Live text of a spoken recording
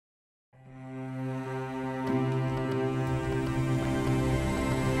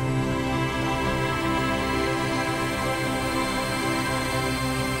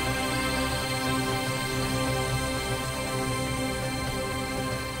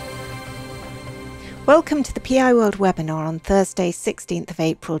Welcome to the PIWORLD webinar on Thursday, 16th of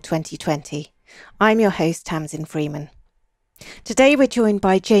April 2020. I'm your host, Tamsin Freeman. Today we're joined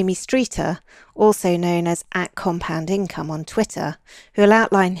by Jamie Streeter, also known as @CompoundIncome on Twitter, who will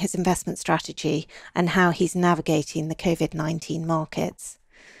outline his investment strategy and how he's navigating the COVID-19 markets.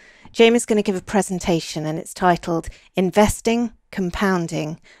 Jamie's going to give a presentation and it's titled Investing,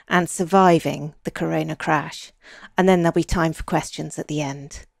 Compounding and Surviving the Corona Crash. And then there'll be time for questions at the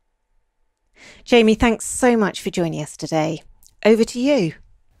end. Jamie, thanks so much for joining us today. Over to you.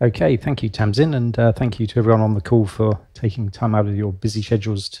 Okay, thank you, Tamsin, and thank you to everyone on the call for taking time out of your busy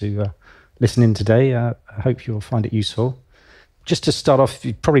schedules to listen in today. I hope you'll find it useful. Just to start off,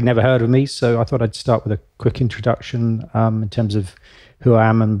 you've probably never heard of me, so I thought I'd start with a quick introduction in terms of who I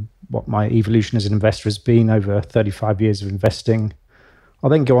am and what my evolution as an investor has been over 35 years of investing. I'll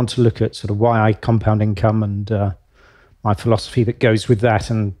then go on to look at sort of why I compound income and my philosophy that goes with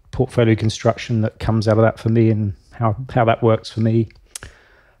that and portfolio construction that comes out of that for me and how that works for me.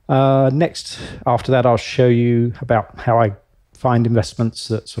 Next, after that, I'll show you about how I find investments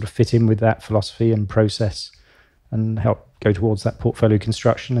that sort of fit in with that philosophy and process and help go towards that portfolio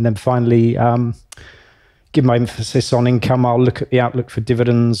construction. And then finally, give my emphasis on income. I'll look at the outlook for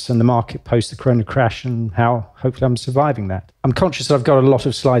dividends and the market post the corona crash and how hopefully I'm surviving that. I'm conscious that I've got a lot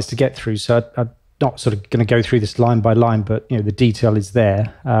of slides to get through, so I'm not sort of going to go through this line by line, but the detail is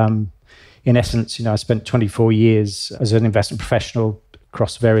there. In essence, I spent 24 years as an investment professional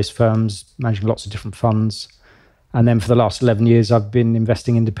across various firms, managing lots of different funds. And then for the last 11 years, I've been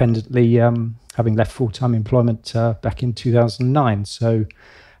investing independently, having left full-time employment back in 2009. So,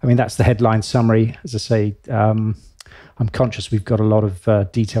 that's the headline summary. As I say, I'm conscious we've got a lot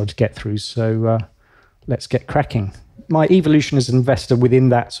of detail to get through, so let's get cracking. My evolution as an investor within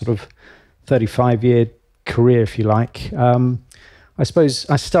that sort of 35-year career, if you like. I suppose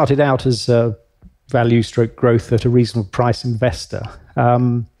I started out as a value/growth at a reasonable price investor.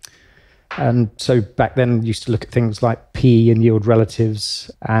 And so back then used to look at things like P and yield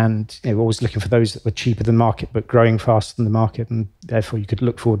relatives and always looking for those that were cheaper than market but growing faster than the market, and therefore you could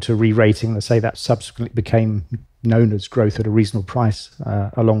look forward to re-rating. Let's say that subsequently became known as growth at a reasonable price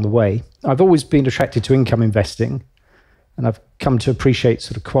along the way. I've always been attracted to income investing, and I've come to appreciate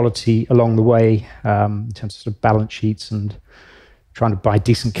sort of quality along the way in terms of sort of balance sheets and trying to buy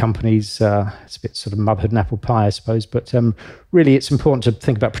decent companies. It's a bit sort of motherhood and apple pie, I suppose. But really, it's important to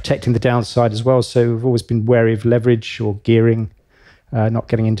think about protecting the downside as well. So I've always been wary of leverage or gearing, not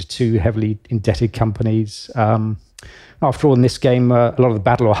getting into too heavily indebted companies. After all, in this game, a lot of the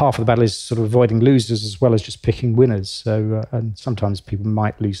battle, or half of the battle, is sort of avoiding losers as well as just picking winners. So and sometimes people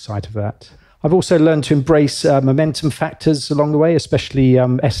might lose sight of that. I've also learned to embrace momentum factors along the way, especially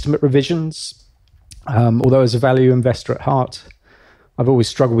estimate revisions. Although as a value investor at heart, I've always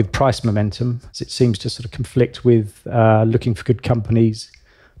struggled with price momentum, as it seems to sort of conflict with looking for good companies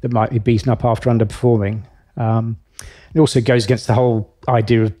that might be beaten up after underperforming. It also goes against the whole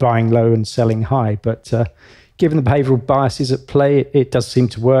idea of buying low and selling high. But given the behavioural biases at play, it does seem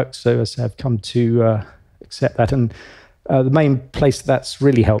to work. So as I've come to accept that. And the main place that's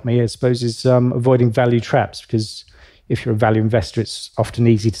really helped me, I suppose, is avoiding value traps, because if you're a value investor, it's often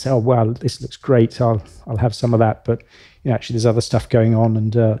easy to say, oh, well, this looks great, I'll have some of that. But actually there's other stuff going on.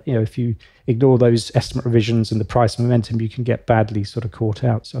 And if you ignore those estimate revisions and the price momentum, you can get badly sort of caught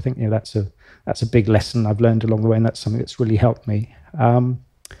out. So I think that's a big lesson I've learned along the way, and that's something that's really helped me.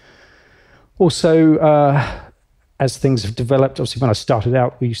 Also, as things have developed, obviously when I started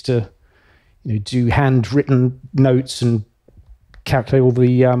out, we used to do handwritten notes and calculate all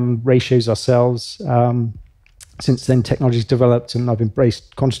the ratios ourselves. Since then, technology's developed and I've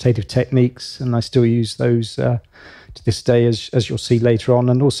embraced quantitative techniques, and I still use those to this day, as you'll see later on.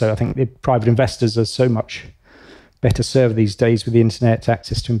 And also, I think the private investors are so much better served these days with the internet,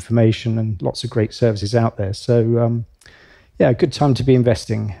 access to information, and lots of great services out there. So, a good time to be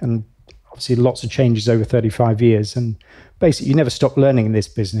investing. And obviously, lots of changes over 35 years. And basically, you never stop learning in this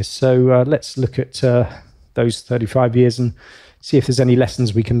business. So let's look at those 35 years and see if there's any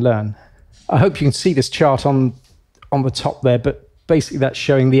lessons we can learn. I hope you can see this chart on the top there, but basically that's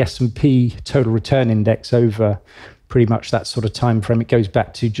showing the S&P total return index over pretty much that sort of time frame. It goes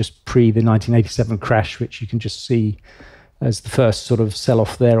back to just pre the 1987 crash, which you can just see as the first sort of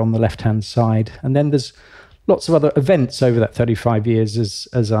sell-off there on the left-hand side. And then there's lots of other events over that 35 years,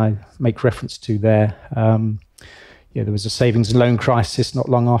 as I make reference to there. There was a savings and loan crisis not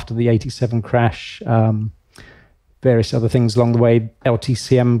long after the 87 crash. Various other things along the way,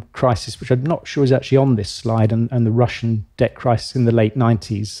 LTCM crisis, which I'm not sure is actually on this slide, and the Russian debt crisis in the late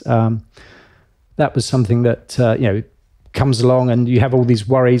 90s. That was something that comes along and you have all these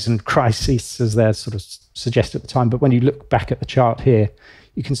worries and crises, as they're sort of suggested at the time. But when you look back at the chart here,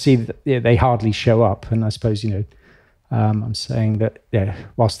 you can see that they hardly show up. And I suppose, I'm saying that,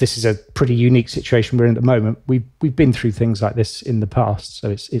 whilst this is a pretty unique situation we're in at the moment, we've been through things like this in the past, so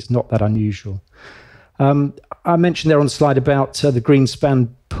it's not that unusual. I mentioned there on the slide about the Greenspan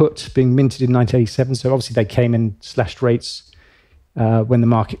put being minted in 1987. So obviously they came in, slashed rates when the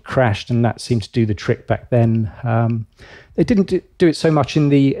market crashed, and that seemed to do the trick back then. They didn't do it so much in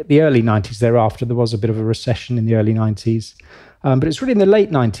the early 90s thereafter. There was a bit of a recession in the early 90s. But it's really in the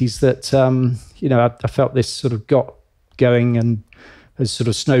late 90s that, I felt this sort of got going and has sort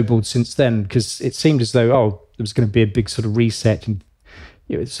of snowballed since then, because it seemed as though, there was going to be a big sort of reset, and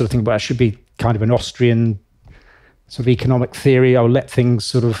sort of think about it should be kind of an Austrian sort of economic theory. Let things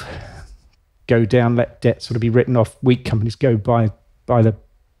sort of go down, let debt sort of be written off, weak companies go by the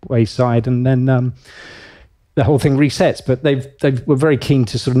wayside, and then the whole thing resets. But they were very keen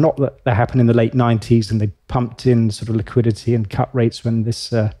to sort of not let that happen in the late 90s, and they pumped in sort of liquidity and cut rates when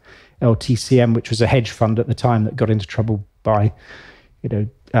this LTCM, which was a hedge fund at the time that got into trouble by, they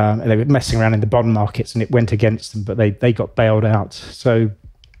were messing around in the bond markets, and it went against them, but they got bailed out. So,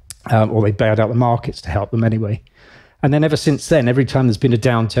 or they bailed out the markets to help them anyway. And then ever since then, every time there's been a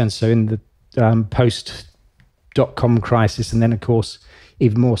downturn, so in the post-dot-com crisis, and then, of course,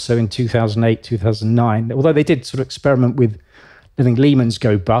 even more so in 2008, 2009, although they did sort of experiment with letting Lehman's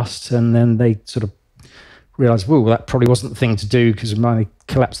go bust, and then they sort of realized, well, that probably wasn't the thing to do because they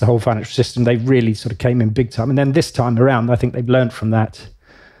collapsed the whole financial system. They really sort of came in big time. And then this time around, I think they've learned from that.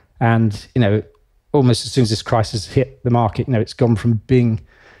 And, almost as soon as this crisis hit the market, it's gone from being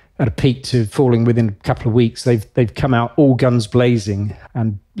at a peak to falling within a couple of weeks. They've come out all guns blazing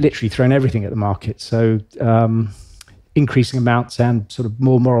and literally thrown everything at the market. So increasing amounts and sort of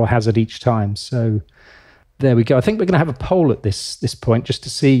more moral hazard each time. So there we go. I think we're going to have a poll at this point just to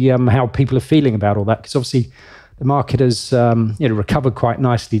see how people are feeling about all that, because obviously the market has recovered quite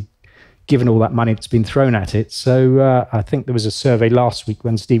nicely given all that money that's been thrown at it. So I think there was a survey last week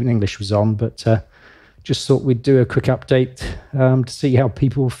when Stephen English was on, but just thought we'd do a quick update to see how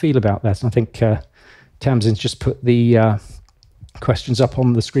people feel about that. And I think Tamsin's just put the questions up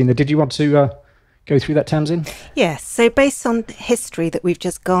on the screen there. Did you want to go through that, Tamsin? Yes. So based on the history that we've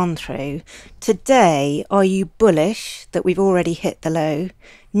just gone through, today, are you bullish that we've already hit the low,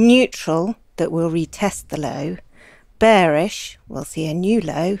 neutral that we'll retest the low, bearish, we'll see a new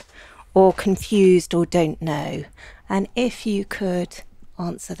low, or confused or don't know? And if you could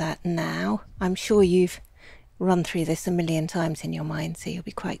answer that now, I'm sure you've run through this a million times in your mind, so you'll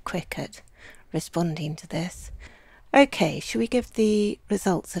be quite quick at responding to this. Okay, shall we give the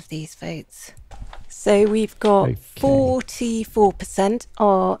results of these votes? So we've got 44%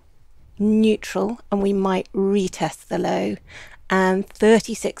 are neutral and we might retest the low, and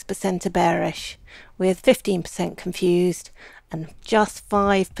 36% are bearish, with 15% confused and just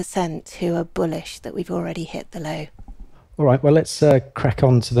 5% who are bullish that we've already hit the low. All right, well, let's crack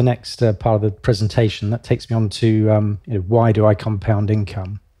on to the next part of the presentation. That takes me on to why do I compound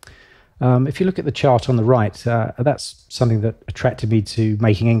income? If you look at the chart on the right, that's something that attracted me to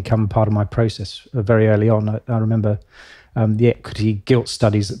making income part of my process very early on. I remember the equity gilt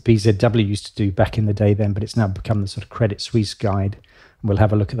studies that BZW used to do back in the day then, but it's now become the sort of Credit Suisse guide. And we'll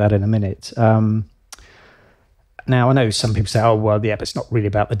have a look at that in a minute. Now, I know some people say, but it's not really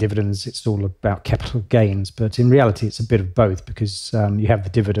about the dividends, it's all about capital gains. But in reality, it's a bit of both, because you have the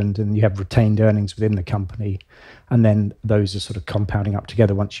dividend and you have retained earnings within the company. And then those are sort of compounding up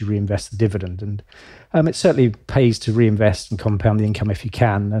together once you reinvest the dividend. And it certainly pays to reinvest and compound the income if you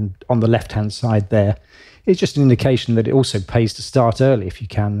can. And on the left-hand side there, it's just an indication that it also pays to start early if you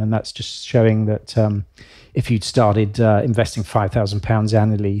can. And that's just showing that if you'd started investing £5,000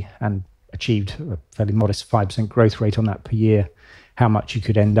 annually and achieved a fairly modest 5% growth rate on that per year, how much you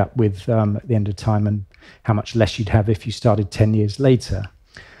could end up with at the end of time, and how much less you'd have if you started 10 years later.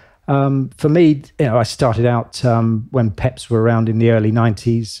 For me, I started out when PEPs were around in the early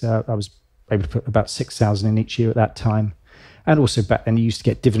 90s. I was able to put about 6,000 in each year at that time. And also back then you used to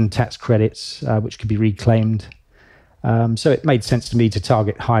get dividend tax credits, which could be reclaimed. So it made sense to me to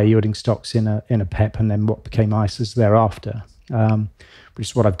target higher yielding stocks in a PEP, and then what became ISAs thereafter. Which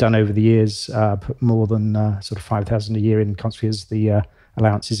is what I've done over the years. Put more than sort of 5,000 a year in constantly as the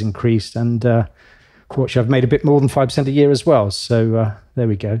allowances increased, and fortunately I've made a bit more than 5% a year as well. So there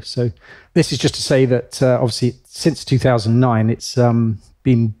we go. So this is just to say that obviously since 2009 it's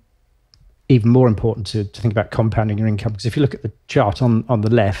been even more important to think about compounding your income, because if you look at the chart on the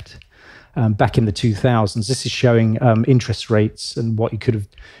left, back in the 2000s. This is showing interest rates and what you could have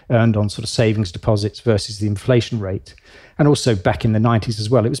earned on sort of savings deposits versus the inflation rate. And also back in the 90s as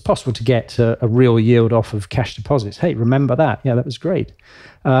well, it was possible to get a real yield off of cash deposits. Hey, remember that? Yeah, that was great.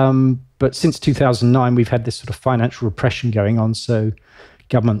 But since 2009, we've had this sort of financial repression going on. So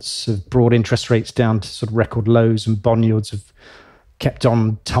governments have brought interest rates down to sort of record lows, and bond yields have kept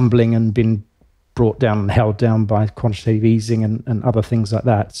on tumbling and been brought down and held down by quantitative easing and other things like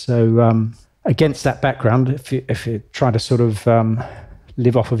that. So against that background, if you're trying to sort of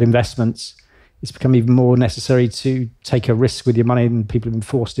live off of investments, it's become even more necessary to take a risk with your money, and people have been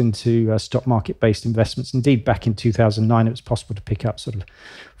forced into stock market-based investments. Indeed, back in 2009, it was possible to pick up sort of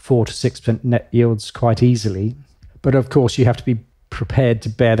 4 to 6% net yields quite easily. But of course, you have to be prepared to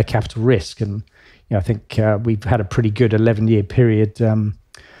bear the capital risk. And I think we've had a pretty good 11-year period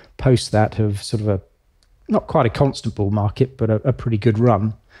post that of sort of not quite a constant bull market, but a pretty good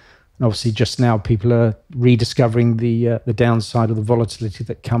run. And obviously, just now people are rediscovering the downside of the volatility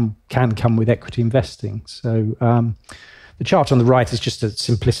that can come with equity investing. So the chart on the right is just a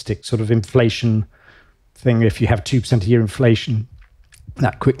simplistic sort of inflation thing. If you have 2% a year inflation,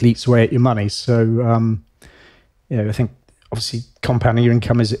 that quickly eats away at your money. So I think obviously compounding your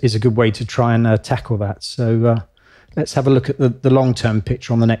income is a good way to try and tackle that. So let's have a look at the long-term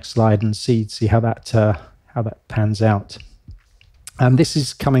picture on the next slide and see how that pans out. And this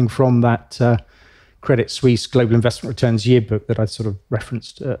is coming from that Credit Suisse Global Investment Returns Yearbook that I sort of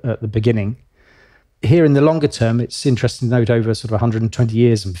referenced at the beginning. Here in the longer term, it's interesting to note over sort of 120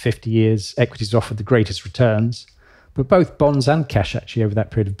 years and 50 years, equities offered the greatest returns. But both bonds and cash actually over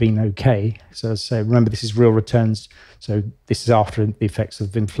that period have been okay. So as I say, remember, this is real returns. So this is after the effects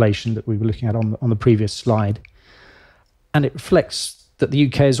of inflation that we were looking at on the previous slide. And it reflects that the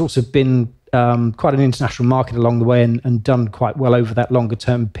UK has also been quite an international market along the way and done quite well over that longer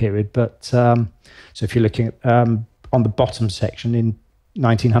term period. But so if you're looking at on the bottom section in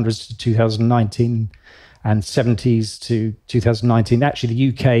 1900s to 2019 and 70s to 2019, actually the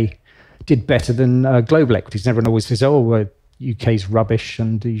UK did better than global equities. And everyone always says, oh, UK's rubbish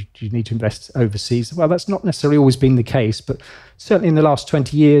and you need to invest overseas. Well, that's not necessarily always been the case, but certainly in the last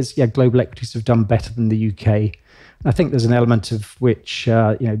 20 years, global equities have done better than the UK. I think there's an element of which,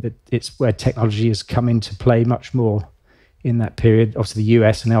 that it's where technology has come into play much more in that period. Obviously, the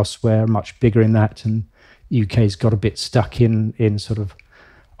US and elsewhere are much bigger in that, and UK's got a bit stuck in sort of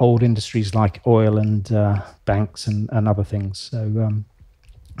old industries like oil and banks and other things. So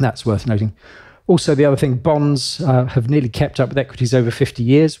that's worth noting. Also, the other thing, bonds have nearly kept up with equities over 50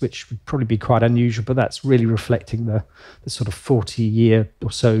 years, which would probably be quite unusual, but that's really reflecting the sort of 40-year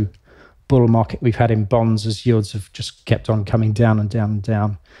or so bull market we've had in bonds, as yields have just kept on coming down and down and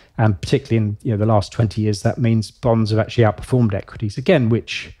down. And particularly in the last 20 years, that means bonds have actually outperformed equities, again,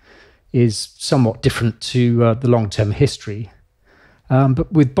 which is somewhat different to the long-term history.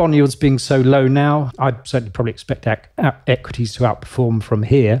 But with bond yields being so low now, I'd certainly probably expect equities to outperform from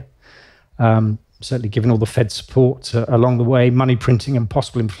here. Certainly given all the Fed support along the way, money printing and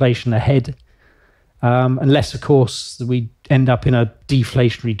possible inflation ahead. Unless, of course, we end up in a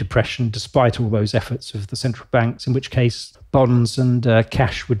deflationary depression despite all those efforts of the central banks, in which case bonds and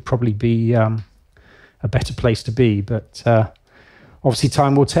cash would probably be a better place to be. But obviously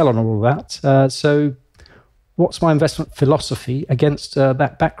time will tell on all of that. So what's my investment philosophy against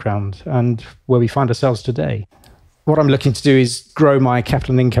that background and where we find ourselves today? What I'm looking to do is grow my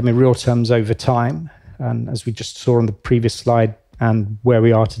capital and income in real terms over time. And as we just saw on the previous slide, and where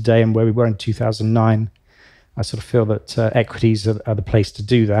we are today and where we were in 2009, I sort of feel that equities are the place to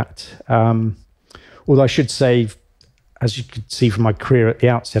do that. Although I should say, as you could see from my career at the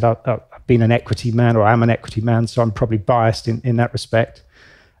outset, I've been an equity man, or am an equity man, so I'm probably biased in that respect.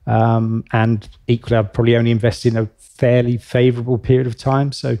 And equally, I've probably only invested in a fairly favourable period of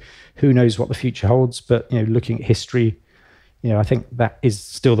time. So who knows what the future holds? But looking at history, I think that is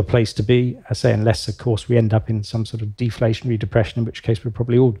still the place to be. I say, unless, of course, we end up in some sort of deflationary depression, in which case we're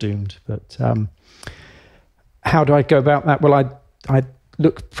probably all doomed. But how do I go about that? Well, I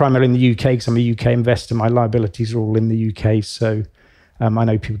look primarily in the UK because I'm a UK investor. My liabilities are all in the UK. So I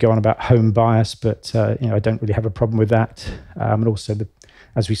know people go on about home bias, but I don't really have a problem with that. And also,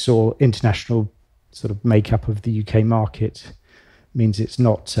 as we saw, international sort of makeup of the UK market means it's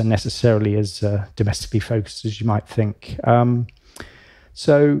not necessarily as domestically focused as you might think.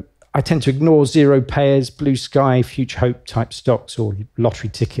 So I tend to ignore zero payers, blue sky, future hope type stocks, or lottery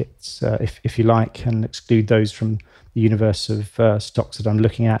tickets, if you like, and exclude those from the universe of stocks that I'm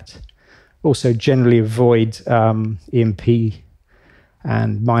looking at. Also generally avoid E&P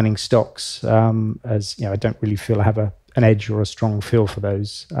and mining stocks, as I don't really feel I have a an edge or a strong feel for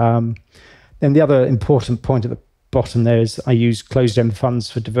those. Then the other important point at the bottom there is I use closed-end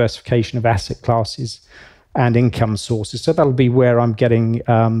funds for diversification of asset classes and income sources. So that'll be where I'm getting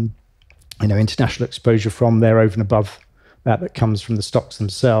international exposure from there over and above that comes from the stocks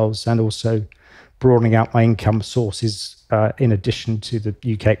themselves, and also broadening out my income sources in addition to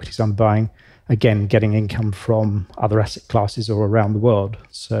the UK equities I'm buying. Again, getting income from other asset classes or around the world.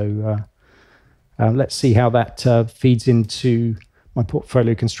 So let's see how that feeds into my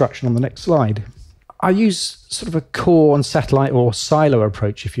portfolio construction on the next slide. I use sort of a core and satellite or silo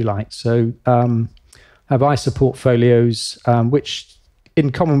approach, if you like. So I have ISA portfolios, which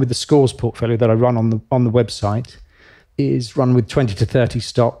in common with the Scores portfolio that I run on the website, is run with 20 to 30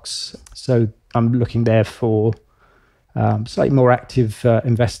 stocks. So I'm looking there for slightly more active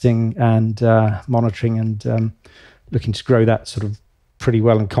investing and monitoring, and looking to grow that sort of pretty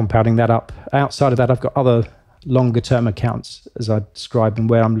well and compounding that up. Outside of that, I've got other longer term accounts, as I described, and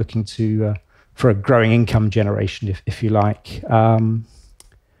where I'm looking to for a growing income generation, if you like.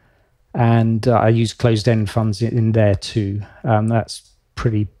 And I use closed-end funds in there too. That's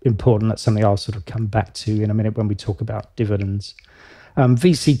pretty important. That's something I'll sort of come back to in a minute when we talk about dividends.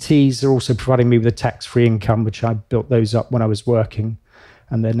 VCTs are also providing me with a tax-free income, which I built those up when I was working,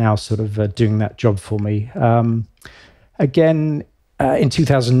 and they're now sort of doing that job for me. Again, in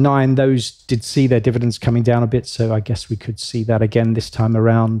 2009, those did see their dividends coming down a bit, so I guess we could see that again this time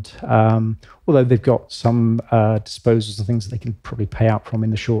around, although they've got some disposals and things that they can probably pay out from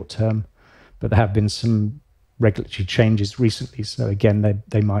in the short term, but there have been some regulatory changes recently, so again,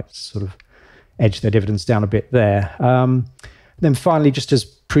 they might sort of edge their dividends down a bit there. Then finally, just as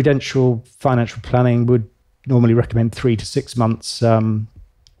prudential financial planning, would normally recommend 3 to 6 months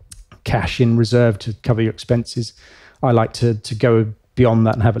cash in reserve to cover your expenses. I like to go beyond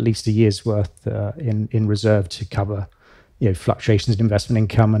that and have at least a year's worth in reserve to cover fluctuations in investment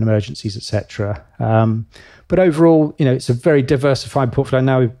income and emergencies, etc. But overall, it's a very diversified portfolio.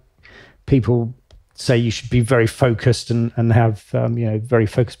 Now, people say you should be very focused and have very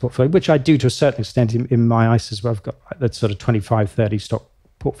focused portfolio, which I do to a certain extent in my ISAs, where I've got that sort of 25, 30 stock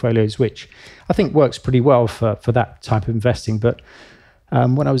portfolios, which I think works pretty well for that type of investing. But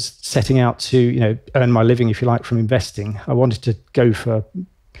when I was setting out to earn my living, if you like, from investing, I wanted to go for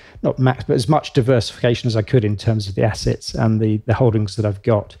not max, but as much diversification as I could in terms of the assets and the holdings that I've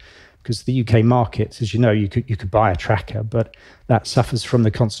got. Because the UK market, as you know, you could buy a tracker, but that suffers from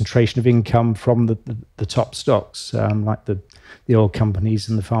the concentration of income from the top stocks, like the oil companies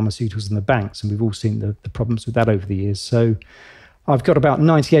and the pharmaceuticals and the banks, and we've all seen the problems with that over the years. So I've got about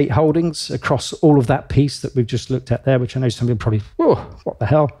 98 holdings across all of that piece that we've just looked at there, which I know some people probably, what the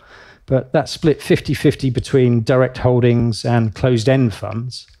hell? But that's split 50-50 between direct holdings and closed-end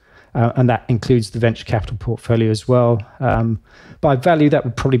funds. And that includes the venture capital portfolio as well. By value, that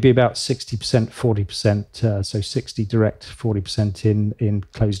would probably be about 60%, 40%. So 60 direct, 40% in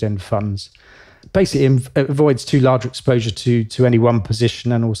closed-end funds. Basically, it avoids too large exposure to any one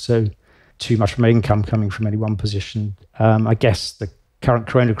position, and also too much of my income coming from any one position. I guess the current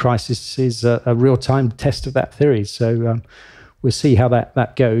corona crisis is a real-time test of that theory. So we'll see how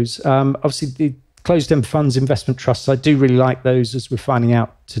that goes. Obviously, the closed-end funds, investment trusts, I do really like those, as we're finding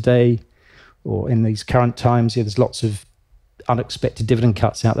out today, or in these current times. There's lots of unexpected dividend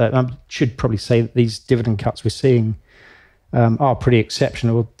cuts out there. I should probably say that these dividend cuts we're seeing are pretty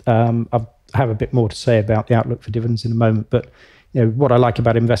exceptional. I'll have a bit more to say about the outlook for dividends in a moment, but what I like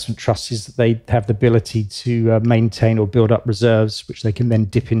about investment trusts is that they have the ability to maintain or build up reserves, which they can then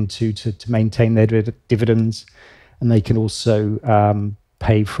dip into to maintain their dividends, and they can also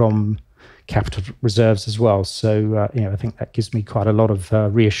pay from capital reserves as well. So I think that gives me quite a lot of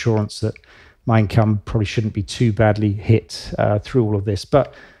reassurance that my income probably shouldn't be too badly hit through all of this.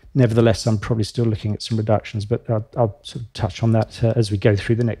 But nevertheless, I'm probably still looking at some reductions, but I'll sort of touch on that as we go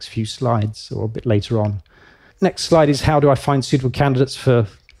through the next few slides, or a bit later on. Next slide is, how do I find suitable candidates for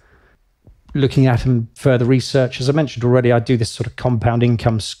looking at and further research? As I mentioned already, I do this sort of compound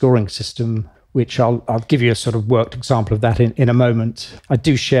income scoring system, which I'll give you a sort of worked example of that in a moment. I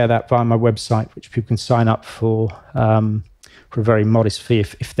do share that via my website, which people can sign up for a very modest fee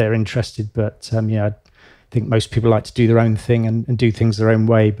if they're interested. But I think most people like to do their own thing and do things their own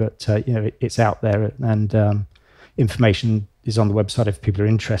way. But it's out there, and information is on the website if people are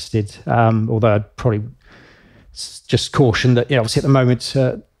interested. Although I'd probably just caution that obviously at the moment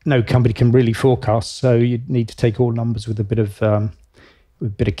no company can really forecast, so you need to take all numbers with a bit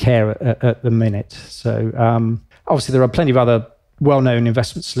of care at the minute. So obviously there are plenty of other well-known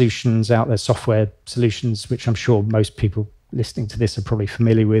investment solutions out there, software solutions, which I'm sure most people listening to this are probably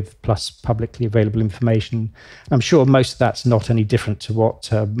familiar with, plus publicly available information. I'm sure most of that's not any different to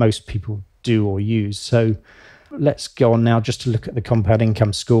what most people do or use. So let's go on now just to look at the compound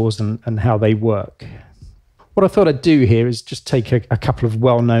income scores and how they work. What I thought I'd do here is just take a couple of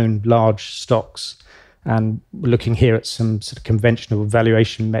well-known large stocks, and we're looking here at some sort of conventional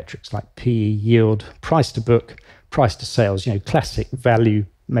valuation metrics like PE, yield, price to book, price to sales, classic value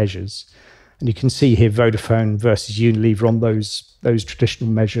measures. And you can see here Vodafone versus Unilever on those traditional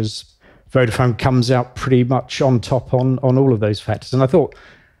measures. Vodafone comes out pretty much on top on all of those factors. And I thought,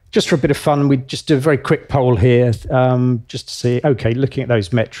 just for a bit of fun, we'd just do a very quick poll here, just to see, okay, looking at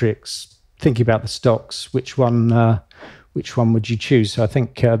those metrics, thinking about the stocks, which one would you choose? So I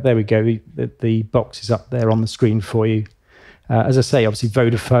think there we go. The box is up there on the screen for you. As I say, obviously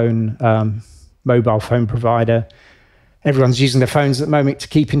Vodafone, mobile phone provider. Everyone's using their phones at the moment to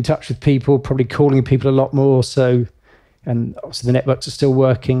keep in touch with people, probably calling people a lot more. So, and obviously the networks are still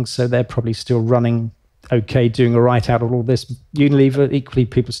working, so they're probably still running okay, doing all right out of all this. Unilever, equally,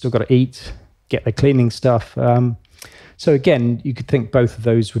 people still got to eat, get their cleaning stuff. So again, you could think both of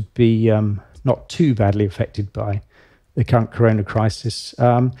those would be not too badly affected by the current corona crisis.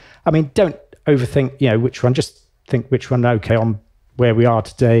 Don't overthink, which one. Just think which one. Okay, on where we are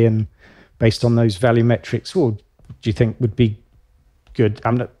today, and based on those value metrics, or do you think would be good?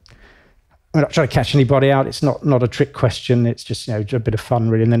 I'm not trying to catch anybody out. It's not a trick question. It's just a bit of fun,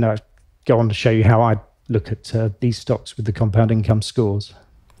 really. And then I go on to show you how I look at these stocks with the compound income scores.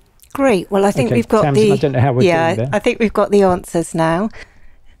 Great. Well, I think we've got Tamsin, I don't know how we're doing there. I think we've got the answers now.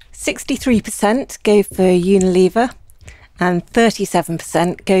 63% go for Unilever and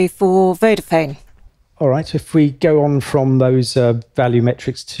 37% go for Vodafone. All right. If we go on from those value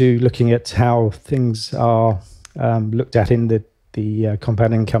metrics to looking at how things are looked at in the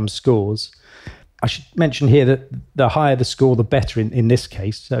compound income scores, I should mention here that the higher the score, the better in this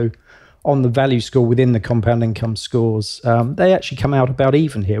case. So on the value score within the compound income scores, they actually come out about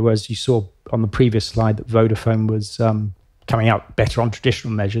even here, whereas you saw on the previous slide that Vodafone was coming out better on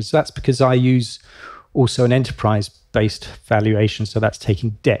traditional measures. So that's because I use also an enterprise-based valuation, so that's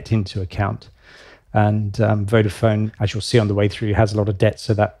taking debt into account. And Vodafone, as you'll see on the way through, has a lot of debt,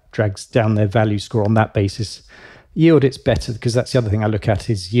 so that drags down their value score on that basis. Yield, it's better, because that's the other thing I look at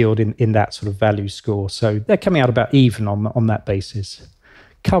is yield in that sort of value score. So they're coming out about even on that basis.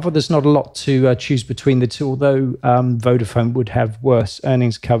 Cover, there's not a lot to choose between the two, although Vodafone would have worse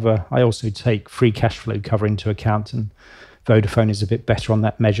earnings cover. I also take free cash flow cover into account, and Vodafone is a bit better on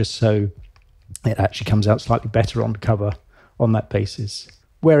that measure, so it actually comes out slightly better on cover on that basis.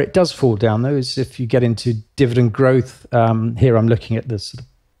 Where it does fall down, though, is if you get into dividend growth. Here I'm looking at the sort of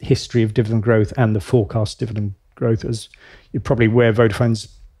history of dividend growth and the forecast dividend growth. As you're probably aware, Vodafone's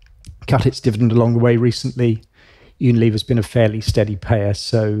cut its dividend along the way recently. Unilever's been a fairly steady payer,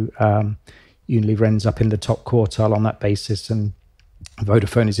 so Unilever ends up in the top quartile on that basis, and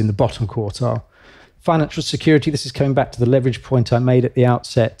Vodafone is in the bottom quartile. Financial security, this is coming back to the leverage point I made at the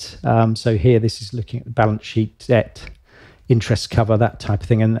outset. So here, this is looking at the balance sheet, debt, interest cover, that type of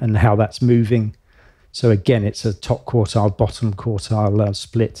thing, and how that's moving. So again, it's a top quartile, bottom quartile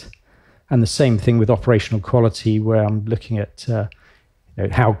split. And the same thing with operational quality, where I'm looking at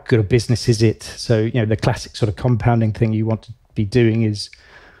how good a business is it. So, the classic sort of compounding thing you want to be doing is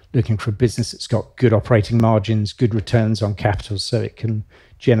looking for a business that's got good operating margins, good returns on capital, so it can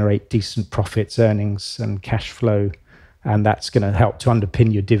generate decent profits, earnings, and cash flow. And that's going to help to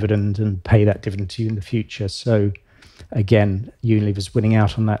underpin your dividend and pay that dividend to you in the future. So again, Unilever's winning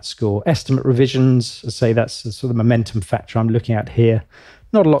out on that score. Estimate revisions, I say that's the sort of momentum factor I'm looking at here.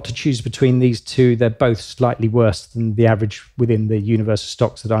 Not a lot to choose between these two. They're both slightly worse than the average within the universe of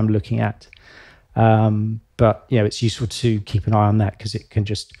stocks that I'm looking at. But it's useful to keep an eye on that, because it can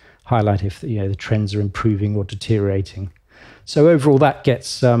just highlight if the trends are improving or deteriorating. So overall, that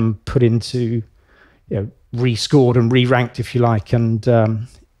gets put into rescored and re-ranked, if you like. And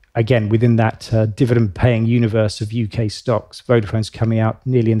again, within that dividend-paying universe of UK stocks, Vodafone's coming out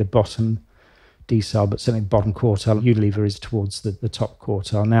nearly in the bottom decile, but certainly bottom quartile. Unilever is towards the top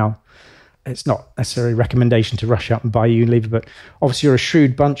quartile. Now, it's not necessarily a recommendation to rush out and buy Unilever, but obviously you're a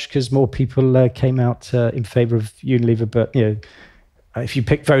shrewd bunch, because more people came out in favour of Unilever. But if you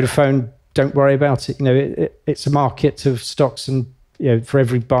pick Vodafone, don't worry about it. It's a market of stocks, and for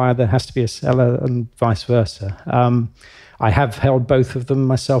every buyer there has to be a seller, and vice versa. I have held both of them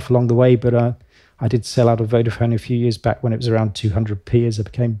myself along the way, but I did sell out of Vodafone a few years back when it was around 200p, as I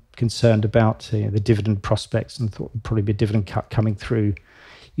became concerned about the dividend prospects and thought there'd probably be a dividend cut coming through.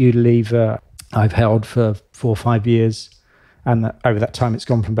 Unilever, I've held for 4 or 5 years, and over that time it's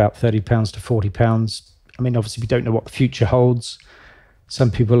gone from about £30 to £40. I mean, obviously, we don't know what the future holds.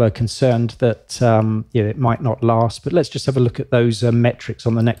 Some people are concerned that it might not last. But let's just have a look at those metrics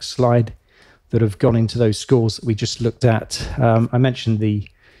on the next slide that have gone into those scores that we just looked at. I mentioned the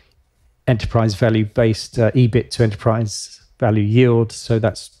enterprise value based EBIT to enterprise value yield. So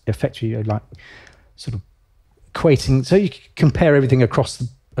that's effectively like sort of equating. So you can compare everything across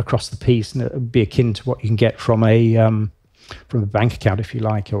the piece, and it would be akin to what you can get from a bank account, if you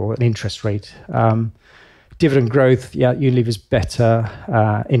like, or an interest rate. Dividend growth, yeah, Unilever's better.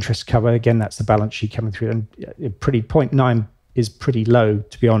 Interest cover, again, that's the balance sheet coming through. And pretty 0.9 is pretty low,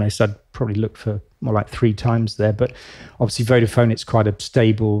 to be honest. I'd probably look for more like 3 times there. But obviously, Vodafone, it's quite a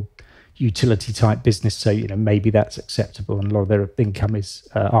stable utility type business, so maybe that's acceptable. And a lot of their income is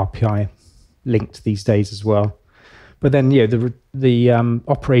RPI linked these days as well. But then, the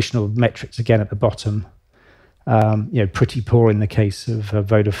operational metrics again at the bottom, pretty poor in the case of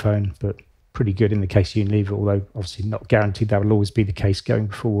Vodafone, but pretty good in the case of Unilever, although obviously not guaranteed that will always be the case going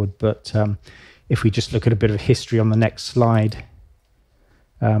forward. But if we just look at a bit of history on the next slide,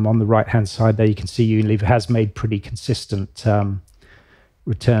 on the right-hand side there, you can see Unilever has made pretty consistent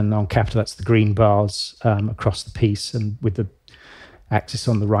return on capital. That's the green bars across the piece, and with the axis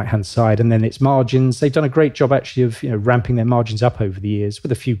on the right-hand side. And then its margins, they've done a great job actually of ramping their margins up over the years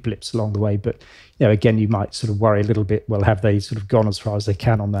with a few blips along the way. But again, you might sort of worry a little bit, well, have they sort of gone as far as they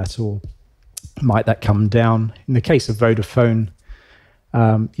can on that, or might that come down? In the case of Vodafone,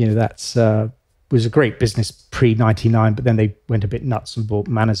 that's was a great business pre-99, but then they went a bit nuts and bought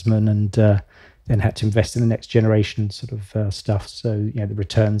Mannesmann, and then had to invest in the next generation sort of stuff. So the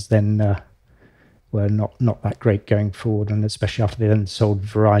returns then were not that great going forward, and especially after they then sold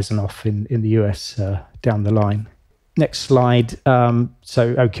Verizon off in the US down the line. Next slide.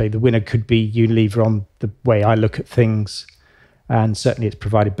 The winner could be Unilever on the way I look at things. And certainly it's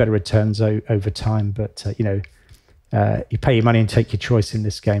provided better returns over time. But, you pay your money and take your choice in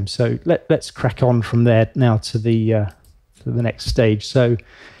this game. So let's crack on from there now to the next stage. So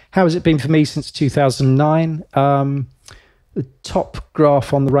how has it been for me since 2009? The top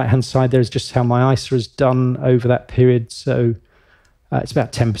graph on the right-hand side there is just how my ISA has done over that period. So it's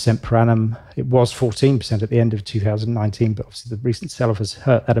about 10% per annum. It was 14% at the end of 2019, but obviously the recent sell-off has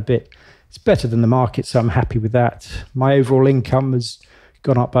hurt that a bit. It's better than the market, so I'm happy with that. My overall income has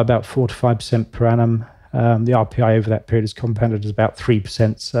gone up by about 4 to 5% per annum. The RPI over that period has compounded at about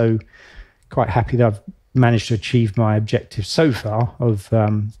 3%, so quite happy that I've managed to achieve my objective so far of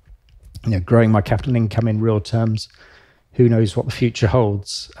growing my capital income in real terms. Who knows what the future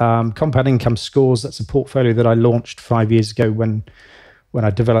holds? Compound income scores, that's a portfolio that I launched 5 years ago when I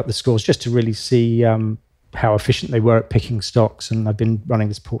developed the scores, just to really see how efficient they were at picking stocks. And I've been running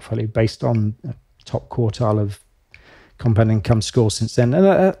this portfolio based on a top quartile of compound income scores since then.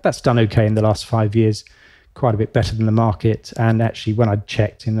 And that's done okay in the last 5 years, quite a bit better than the market. And actually, when I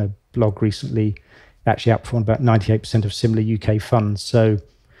checked in a blog recently, actually outperformed about 98% of similar UK funds. So it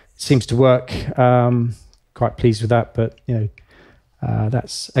seems to work. Quite pleased with that. But,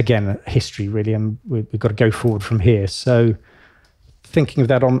 that's, again, history, really. And we've got to go forward from here. So thinking of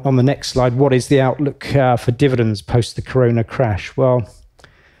that on the next slide, what is the outlook for dividends post the corona crash? Well,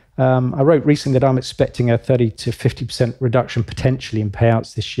 I wrote recently that I'm expecting a 30 to 50% reduction potentially in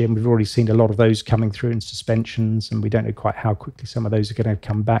payouts this year. And we've already seen a lot of those coming through in suspensions, and we don't know quite how quickly some of those are going to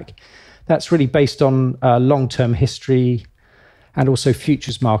come back. That's really based on long-term history and also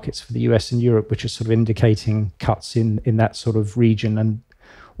futures markets for the US and Europe, which are sort of indicating cuts in that sort of region. And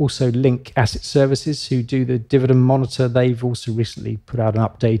also Link Asset Services, who do the dividend monitor, they've also recently put out an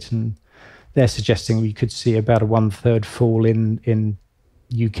update, and they're suggesting we could see about a 1/3 fall in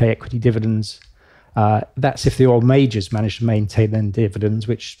UK equity dividends. That's if the oil majors manage to maintain their dividends,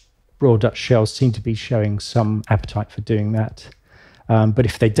 which Royal Dutch Shell seem to be showing some appetite for doing that. But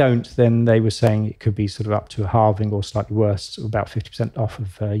if they don't, then they were saying it could be sort of up to a halving or slightly worse, about 50% off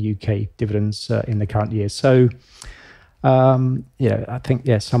of UK dividends in the current year. So, I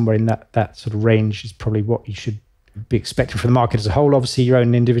think, somewhere in that sort of range is probably what you should be expecting from the market as a whole. Obviously, your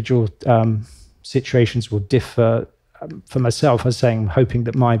own individual situations will differ. For myself, I was saying, I'm hoping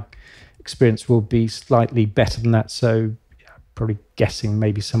that my experience will be slightly better than that. So, probably guessing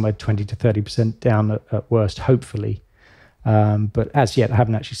maybe somewhere 20 to 30% down at worst, hopefully. But as yet, I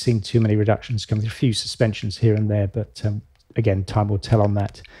haven't actually seen too many reductions coming. A few suspensions here and there, but again, time will tell on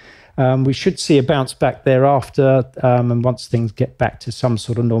that. We should see a bounce back thereafter, and once things get back to some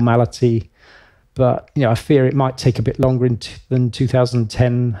sort of normality. But I fear it might take a bit longer than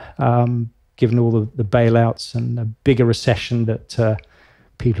 2010, given all the bailouts and a bigger recession that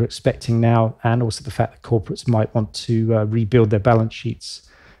people are expecting now, and also the fact that corporates might want to rebuild their balance sheets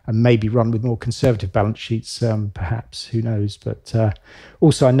and maybe run with more conservative balance sheets, perhaps, who knows. But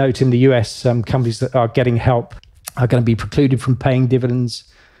also I note in the US, companies that are getting help are going to be precluded from paying dividends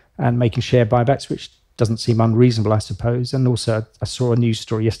and making share buybacks, which doesn't seem unreasonable, I suppose. And also I saw a news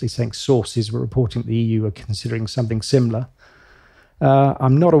story yesterday saying sources were reporting that the EU are considering something similar.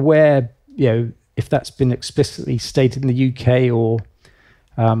 I'm not aware, if that's been explicitly stated in the UK or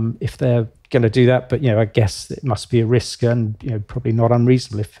if they're going to do that, but I guess it must be a risk, and probably not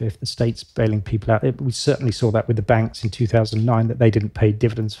unreasonable if the state's bailing people out. We certainly saw that with the banks in 2009, that they didn't pay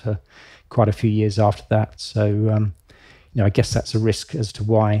dividends for quite a few years after that. So I guess that's a risk as to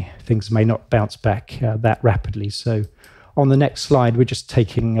why things may not bounce back that rapidly. So on the next slide, we're just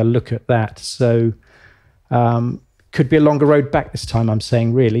taking a look at that. So could be a longer road back this time, I'm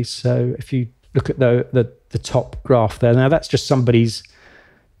saying, really. So if you look at the top graph there, now that's just somebody's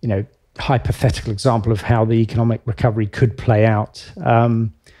hypothetical example of how the economic recovery could play out.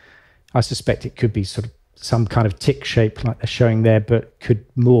 I suspect it could be sort of some kind of tick shape like they're showing there, but could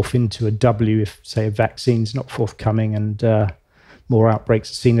morph into a W if, say, a vaccine's not forthcoming and more outbreaks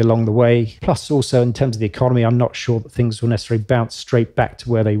are seen along the way. Plus, also, in terms of the economy, I'm not sure that things will necessarily bounce straight back to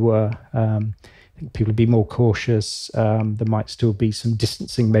where they were. I think people will be more cautious. There might still be some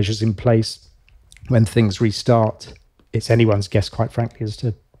distancing measures in place when things restart. It's anyone's guess, quite frankly, as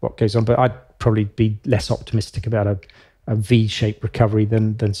to what goes on, but I'd probably be less optimistic about a V-shaped recovery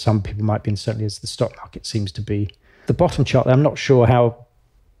than some people might be, and certainly as the stock market seems to be. The bottom chart there, I'm not sure how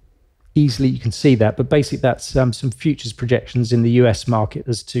easily you can see that, but basically that's some futures projections in the US market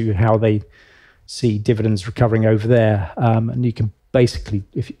as to how they see dividends recovering over there. And you can basically,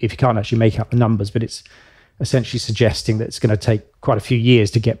 if you can't actually make out the numbers, but it's essentially suggesting that it's going to take quite a few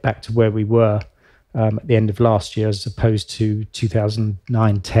years to get back to where we were at the end of last year, as opposed to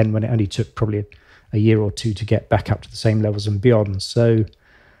 2009-10, when it only took probably a year or two to get back up to the same levels and beyond. So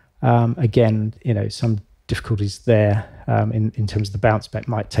again, some difficulties there in terms of the bounce back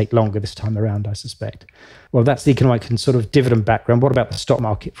might take longer this time around, I suspect. Well, that's the economic and sort of dividend background. What about the stock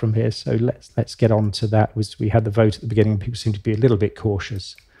market from here? So let's get on to that. We had the vote at the beginning and people seem to be a little bit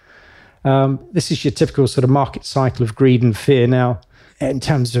cautious. This is your typical sort of market cycle of greed and fear. Now, in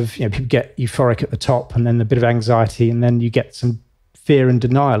terms of, people get euphoric at the top and then a bit of anxiety, and then you get some fear and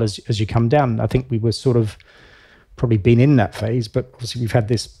denial as you come down. I think we were sort of probably been in that phase, but obviously we've had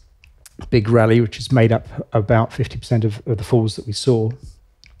this big rally, which has made up about 50% of the falls that we saw.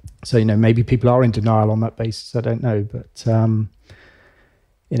 So, maybe people are in denial on that basis. I don't know, but,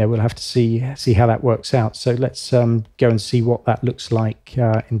 we'll have to see how that works out. So let's go and see what that looks like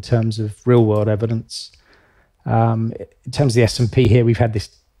in terms of real world evidence. In terms of the S&P here, we've had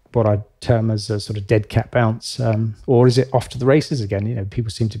this, what I term as a sort of dead cat bounce, or is it off to the races again? People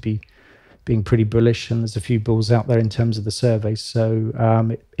seem to be being pretty bullish, and there's a few bulls out there in terms of the surveys.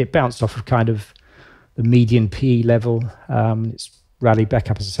 So it bounced off of kind of the median PE level. It's rallied back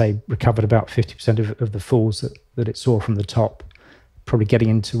up, as I say, recovered about 50% of the falls that it saw from the top, probably getting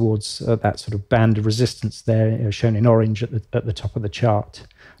in towards that sort of band of resistance there, shown in orange at the top of the chart.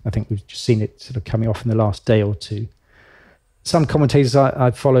 I think we've just seen it sort of coming off in the last day or two. Some commentators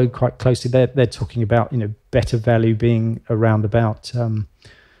I follow quite closely, they're talking about better value being around about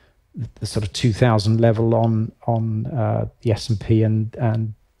the sort of 2000 level on the S&P,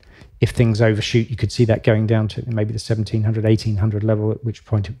 and if things overshoot, you could see that going down to maybe the 1700, 1800 level, at which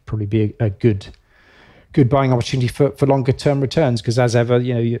point it would probably be a good buying opportunity for longer term returns, because as ever,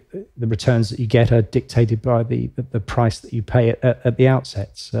 the returns that you get are dictated by the price that you pay at the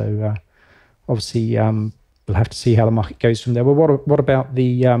outset. So obviously we'll have to see how the market goes from there. Well, what about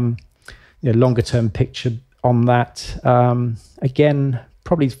the longer term picture on that? Again,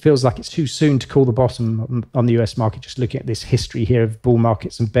 probably feels like it's too soon to call the bottom on the US market, just looking at this history here of bull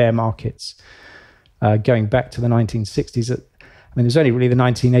markets and bear markets going back to the 1960s. There's only really the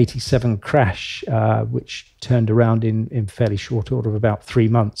 1987 crash, which turned around in fairly short order of about 3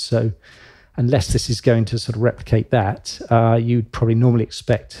 months. So unless this is going to sort of replicate that, you'd probably normally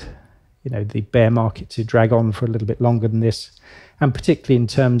expect, the bear market to drag on for a little bit longer than this. And particularly in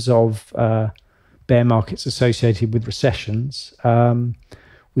terms of bear markets associated with recessions,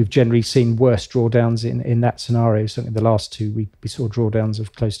 we've generally seen worse drawdowns in that scenario. Certainly the last two, we saw drawdowns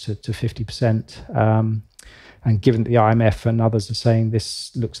of close to 50%. And given that the IMF and others are saying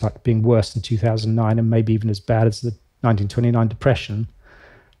this looks like being worse than 2009 and maybe even as bad as the 1929 depression,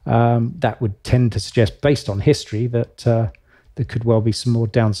 that would tend to suggest, based on history, that there could well be some more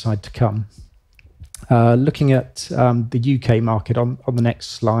downside to come. Looking at the UK market on the next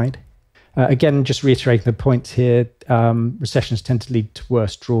slide. Again, just reiterating the point here, recessions tend to lead to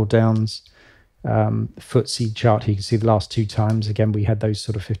worse drawdowns. FTSE chart here, you can see the last 2 times. Again, we had those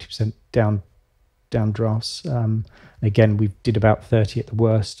sort of 50% downdrafts. Again, we did about 30 at the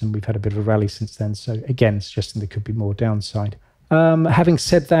worst, and we've had a bit of a rally since then. So again, suggesting there could be more downside. Having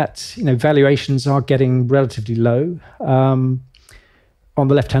said that, valuations are getting relatively low. On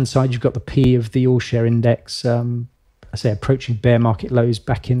the left-hand side, you've got the P of the all-share index. I say approaching bear market lows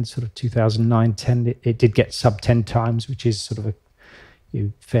back in sort of 2009-10. It did get sub 10 times, which is sort of a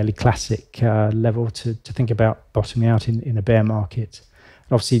fairly classic level to think about bottoming out in a bear market.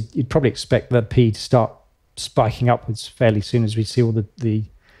 And obviously, you'd probably expect the P to start spiking upwards fairly soon as we see all the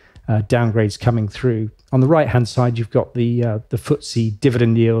downgrades coming through. On the right-hand side, you've got the FTSE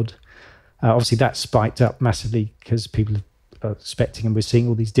dividend yield. Obviously, that spiked up massively because people are expecting, and we're seeing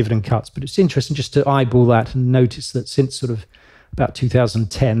all these dividend cuts. But it's interesting just to eyeball that and notice that since sort of about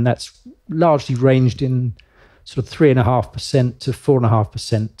 2010, that's largely ranged in sort of 3.5% to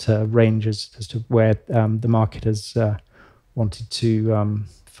 4.5% range as to where the market has wanted to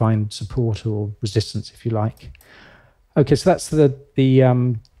find support or resistance, if you like. Okay, so that's the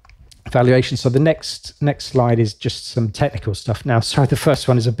valuation. So the next slide is just some technical stuff. Now, sorry, the first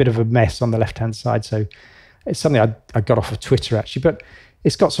one is a bit of a mess on the left-hand side. So it's something I got off of Twitter, actually, but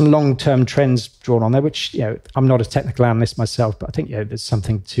it's got some long-term trends drawn on there, which, I'm not a technical analyst myself, but I think, there's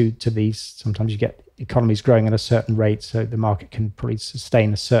something to these. Sometimes you get economies growing at a certain rate, so the market can probably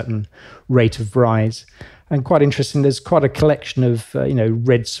sustain a certain rate of rise. And quite interesting, there's quite a collection of,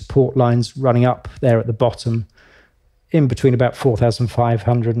 red support lines running up there at the bottom, in between about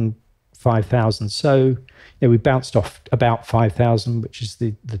 4,500 and 5,000. So, we bounced off about 5,000, which is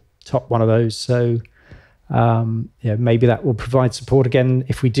the top one of those. So, maybe that will provide support again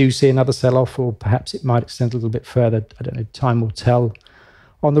if we do see another sell-off, or perhaps it might extend a little bit further. I don't know, time will tell.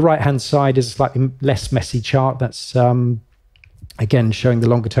 On the right-hand side is a slightly less messy chart. That's, again, showing the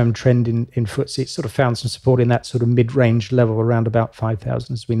longer-term trend in FTSE. It's sort of found some support in that sort of mid-range level around about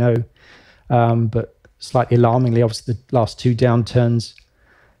 5,000, as we know. But slightly alarmingly, obviously, the last 2 downturns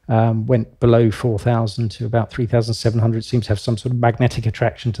went below 4,000 to about 3,700. Seems to have some sort of magnetic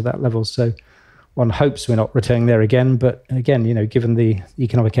attraction to that level. So one hopes we're not returning there again. But again, given the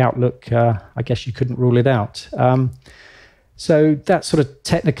economic outlook, I guess you couldn't rule it out. So that sort of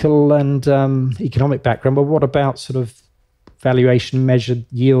technical and economic background. But what about sort of valuation measured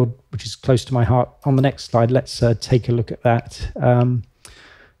yield, which is close to my heart? On the next slide, let's take a look at that.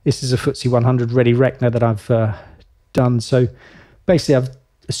 This is a FTSE 100 ready reckoner that I've done. So basically, I've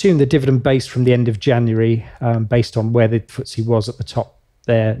assumed the dividend base from the end of January, based on where the FTSE was at the top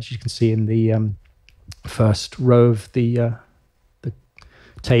there, as you can see in the first row of the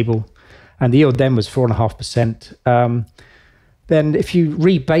table. And the yield then was 4.5%. Then if you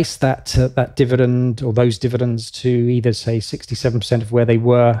rebase that dividend or those dividends to either, say, 67% of where they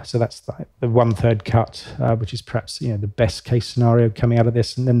were, so that's the 1/3 cut, which is perhaps the best case scenario coming out of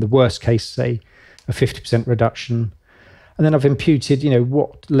this, and then the worst case, say, a 50% reduction. And then I've imputed,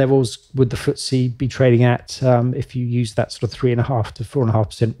 what levels would the FTSE be trading at if you use that sort of 3.5% to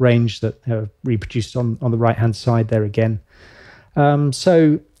 4.5% range that reproduced on the right-hand side there again.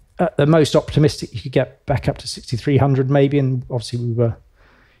 So at the most optimistic, you could get back up to 6,300 maybe, and obviously we were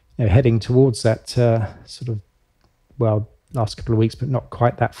heading towards that sort of, last couple of weeks, but not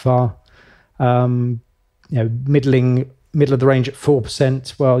quite that far. Middle of the range at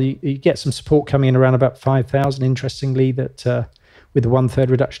 4%. Well, you get some support coming in around about 5,000. Interestingly, that with the 1/3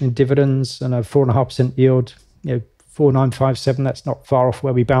 reduction in dividends and a 4.5% yield, 4,957. That's not far off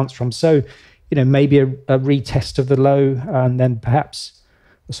where we bounced from. So, maybe a retest of the low, and then perhaps,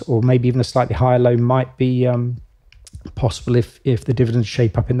 or maybe even a slightly higher low might be possible if the dividends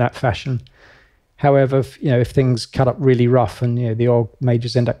shape up in that fashion. However, if things cut up really rough and the oil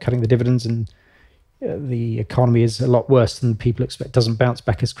majors end up cutting the dividends and the economy is a lot worse than people expect, doesn't bounce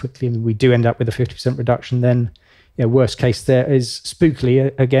back as quickly, and we do end up with a 50% reduction, then worst case there is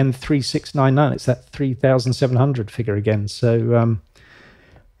spookily again 3,699. It's that 3,700 figure again. So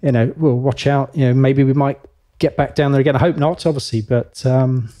we'll watch out. Maybe we might get back down there again. I hope not, obviously, but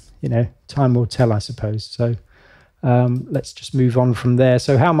time will tell, I suppose. So let's just move on from there.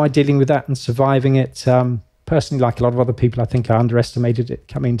 So how am I dealing with that and surviving it? Personally, like a lot of other people, I think I underestimated it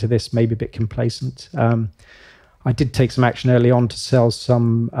coming into this, maybe a bit complacent. I did take some action early on to sell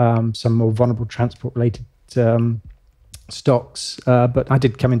some more vulnerable transport-related stocks, but I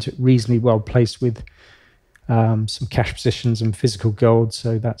did come into it reasonably well placed with some cash positions and physical gold,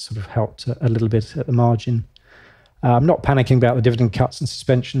 so that sort of helped a little bit at the margin. I'm not panicking about the dividend cuts and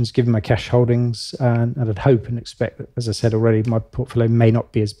suspensions given my cash holdings, and I'd hope and expect that, as I said already, my portfolio may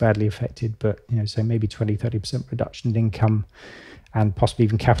not be as badly affected, but so maybe 20-30% reduction in income and possibly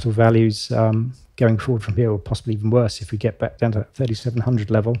even capital values going forward from here, or possibly even worse if we get back down to that 3,700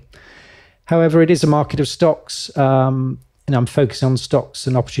 level. However, it is a market of stocks. I'm focusing on stocks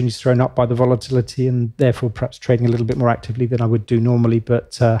and opportunities thrown up by the volatility, and therefore perhaps trading a little bit more actively than I would do normally.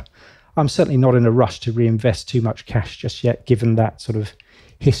 But I'm certainly not in a rush to reinvest too much cash just yet, given that sort of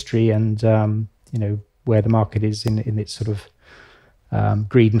history and where the market is in its sort of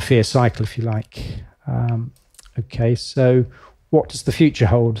greed and fear cycle, if you like. Okay, so what does the future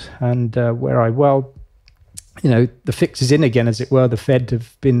hold? And the fix is in again, as it were. The Fed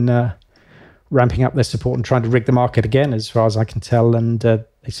have been ramping up their support and trying to rig the market again, as far as I can tell. And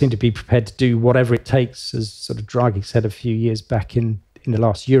they seem to be prepared to do whatever it takes, as sort of Draghi said a few years back in the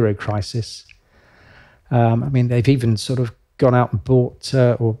last Euro crisis. They've even sort of gone out and bought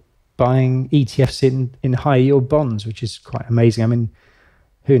or buying ETFs in high yield bonds, which is quite amazing.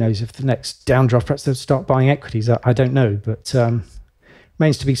 Who knows if the next downdraft, perhaps they'll start buying equities. I don't know, but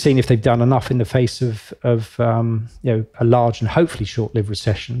remains to be seen if they've done enough in the face of a large and hopefully short-lived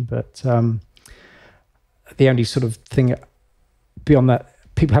recession. But the only sort of thing beyond that,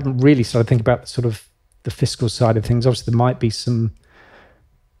 people haven't really started thinking about sort of the fiscal side of things. Obviously, there might be some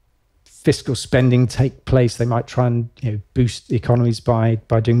fiscal spending take place. They might try and boost the economies by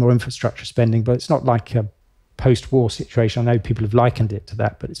doing more infrastructure spending, but it's not like a post-war situation. I know people have likened it to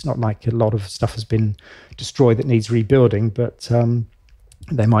that, but it's not like a lot of stuff has been destroyed that needs rebuilding. But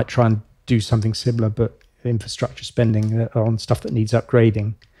they might try and do something similar, but infrastructure spending on stuff that needs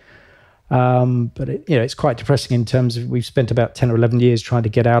upgrading. But it's quite depressing in terms of we've spent about 10 or 11 years trying to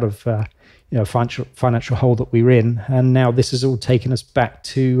get out of financial hole that we were in, and now this has all taken us back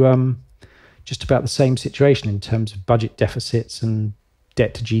to just about the same situation in terms of budget deficits and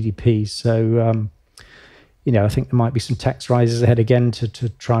debt to GDP. So I think there might be some tax rises ahead again to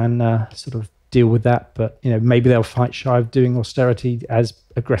try and sort of deal with that. But maybe they'll fight shy of doing austerity as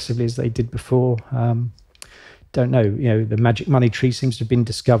aggressively as they did before. Don't know. The magic money tree seems to have been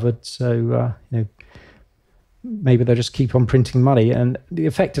discovered. So maybe they'll just keep on printing money. And the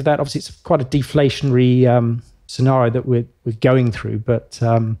effect of that, obviously, it's quite a deflationary scenario that we're going through. But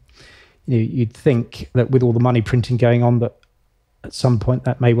you'd think that with all the money printing going on, that at some point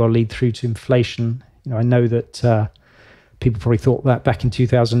that may well lead through to inflation. I know that people probably thought that back in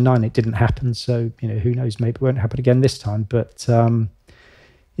 2009. It didn't happen. So who knows? Maybe it won't happen again this time. But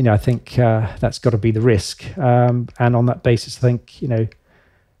I think that's got to be the risk. And on that basis, I think,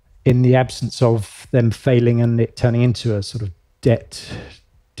 in the absence of them failing and it turning into a sort of debt,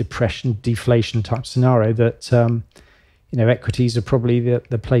 depression, deflation type scenario, that, equities are probably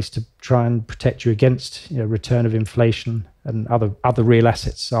the place to try and protect you against, return of inflation, and other real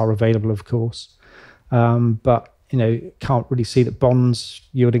assets are available, of course. But, can't really see that bonds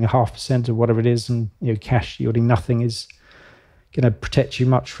yielding 0.5% or whatever it is, and, cash yielding nothing is going to protect you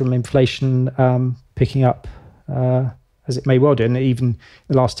much from inflation picking up as it may well do. And even in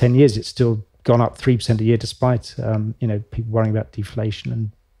the last 10 years, it's still gone up 3% a year, despite people worrying about deflation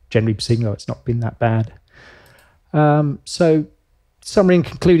and generally perceiving, it's not been that bad. So summary and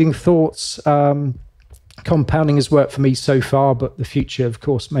concluding thoughts. Compounding has worked for me so far, but the future, of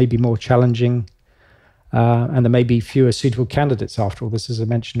course, may be more challenging. And there may be fewer suitable candidates after all this. As I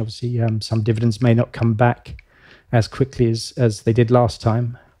mentioned, obviously, some dividends may not come back as quickly as they did last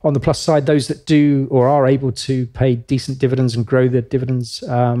time. On the plus side, those that do or are able to pay decent dividends and grow their dividends,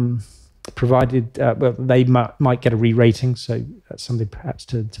 provided, they might get a re-rating. So that's something perhaps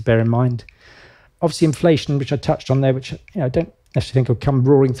to bear in mind. Obviously, inflation, which I touched on there, which I don't necessarily think will come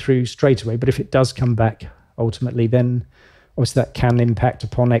roaring through straight away. But if it does come back ultimately, then obviously that can impact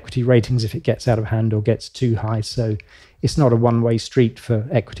upon equity ratings if it gets out of hand or gets too high. So it's not a one-way street for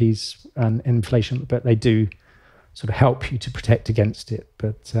equities and inflation, but they do sort of help you to protect against it.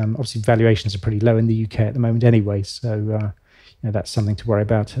 But obviously valuations are pretty low in the UK at the moment anyway. So that's something to worry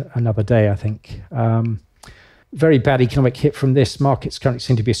about another day, I think. Very bad economic hit from this. Markets currently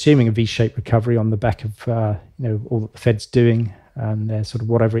seem to be assuming a V-shaped recovery on the back of all that the Fed's doing and their sort of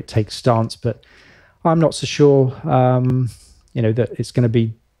whatever it takes stance. But I'm not so sure that it's going to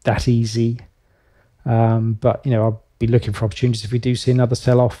be that easy. But I'll be looking for opportunities if we do see another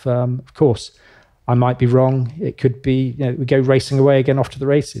sell-off. Of course, I might be wrong. It could be we go racing away again off to the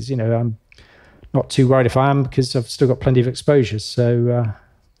races. I'm not too worried if I am, because I've still got plenty of exposures. So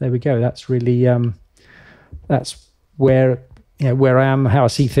there we go. That's really that's where I am, how I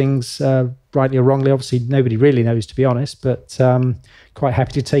see things, rightly or wrongly. Obviously, nobody really knows, to be honest. But quite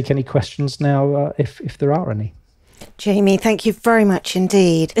happy to take any questions now if there are any. Jamie, thank you very much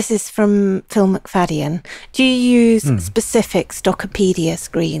indeed. This is from Phil McFadden. Do you use specific Stockopedia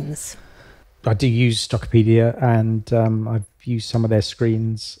screens? I do use Stockopedia, and I've used some of their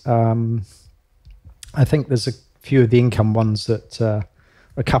screens. I think there's a few of the income ones that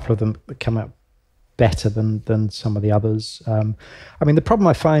a couple of them that come out better than some of the others. I mean, the problem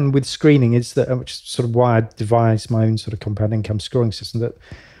I find with screening is that, which is sort of why I devised my own sort of compound income scoring system, that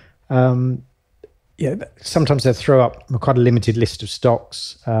sometimes they throw up quite a limited list of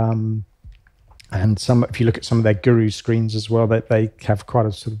stocks, and some, if you look at some of their guru screens as well, that they have quite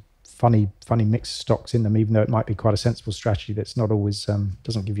a sort of funny mix of stocks in them, even though it might be quite a sensible strategy. That's not always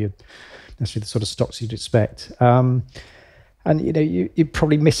doesn't give you necessarily the sort of stocks you'd expect. And you're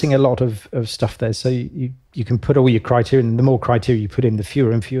probably missing a lot of stuff there. So you can put all your criteria, and the more criteria you put in, the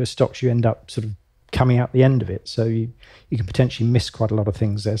fewer and fewer stocks you end up sort of coming out the end of it. So you can potentially miss quite a lot of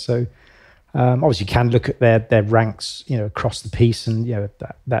things there. So obviously you can look at their ranks, across the piece, and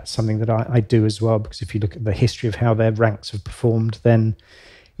that's something that I do as well, because if you look at the history of how their ranks have performed, then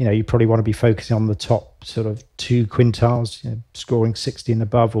you probably want to be focusing on the top sort of 2 quintiles, scoring 60 and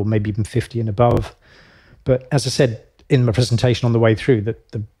above, or maybe even 50 and above. But as I said in my presentation on the way through,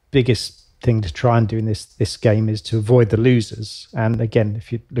 that the biggest thing to try and do in this game is to avoid the losers. And again,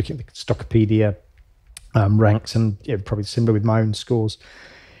 if you look at the Stockopedia ranks, and probably similar with my own scores,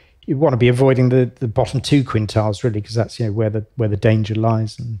 you want to be avoiding the bottom 2 quintiles, really, because that's where the danger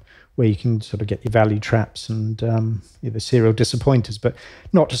lies, and where you can sort of get your value traps and the serial disappointers. But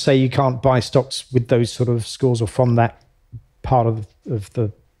not to say you can't buy stocks with those sort of scores, or from that part of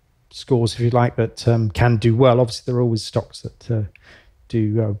the scores, if you like, that can do well. Obviously, there are always stocks that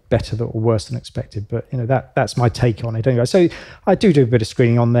do better or worse than expected. But that's my take on it anyway. So I do a bit of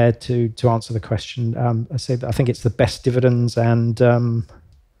screening on there to answer the question. I say that I think it's the best dividends, and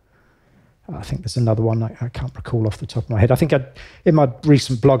I think there's another one I can't recall off the top of my head. I think in my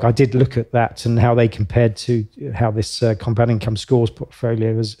recent blog I did look at that and how they compared to how this compound income scores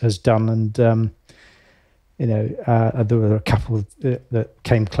portfolio has done, and there were a couple that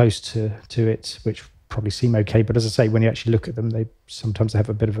came close to it, which probably seem okay. But as I say, when you actually look at them, they sometimes have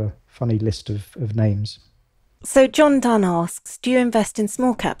a bit of a funny list of names. So John Dunn asks, do you invest in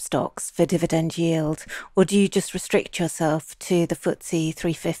small cap stocks for dividend yield, or do you just restrict yourself to the FTSE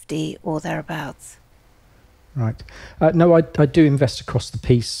 350 or thereabouts? Right. No, I do invest across the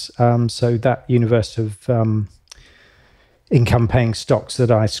piece. So that universe of income paying stocks that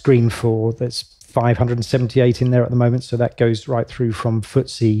I screen for, there's 578 in there at the moment. So that goes right through from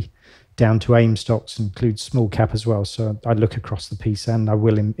FTSE down to AIM stocks, includes small cap as well. So I look across the piece, and I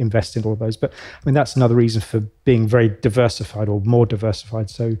will invest in all of those. But I mean, that's another reason for being very diversified, or more diversified.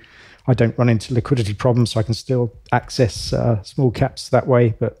 So I don't run into liquidity problems, so I can still access small caps that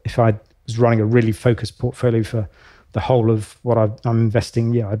way. But if I was running a really focused portfolio for the whole of what I'm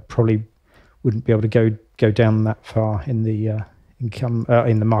investing, I probably wouldn't be able to go down that far in the income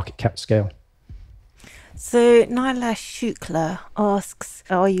in the market cap scale. So Nilesh Shukla asks,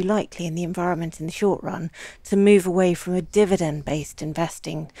 are you likely in the environment in the short run to move away from a dividend-based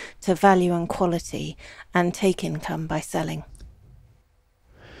investing to value and quality and take income by selling?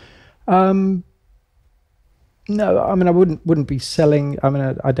 No, I mean, I wouldn't be selling. I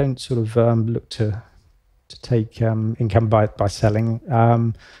mean, I don't sort of look to take income by selling.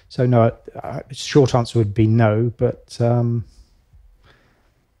 So no, short answer would be no, but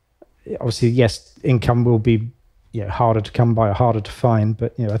obviously, yes, income will be harder to come by or harder to find.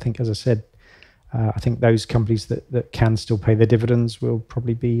 But I think, as I said, I think those companies that can still pay their dividends will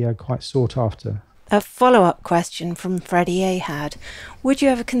probably be quite sought after. A follow-up question from Freddie Ahad. Would you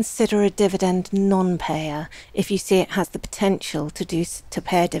ever consider a dividend non-payer if you see it has the potential to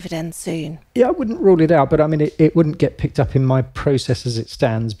pay a dividend soon? Yeah, I wouldn't rule it out, but I mean, it wouldn't get picked up in my process as it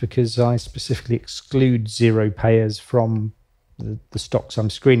stands, because I specifically exclude zero payers from the stocks I'm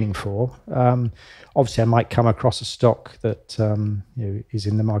screening for. Obviously, I might come across a stock that is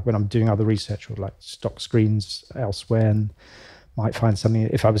in the market when I'm doing other research, or like stock screens elsewhere, and might find something.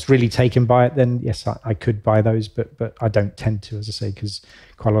 If I was really taken by it, then yes, I could buy those, but I don't tend to, as I say, because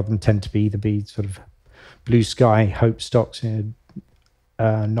quite a lot of them tend to be sort of blue sky hope stocks,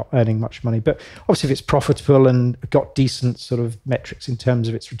 not earning much money. But obviously, if it's profitable and got decent sort of metrics in terms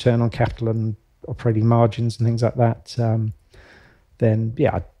of its return on capital and operating margins and things like that, then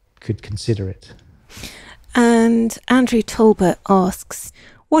yeah, I could consider it. And Andrew Talbot asks,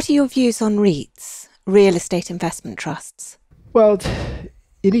 what are your views on REITs, real estate investment trusts? Well,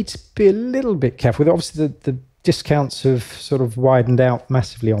 you need to be a little bit careful. Obviously, the discounts have sort of widened out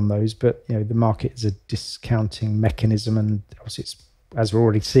massively on those, but the market is a discounting mechanism, and obviously, it's, as we're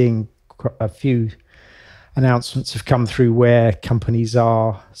already seeing, a few announcements have come through where companies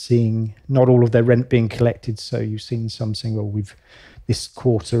are seeing not all of their rent being collected. So you've seen some saying, well, this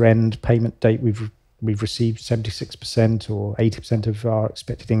quarter end payment date, we've we've received 76% or 80% of our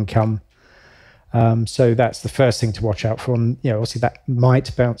expected income. So that's the first thing to watch out for. And, obviously that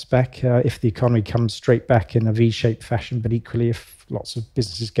might bounce back if the economy comes straight back in a V-shaped fashion. But equally, if lots of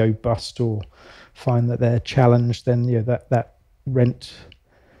businesses go bust or find that they're challenged, then that rent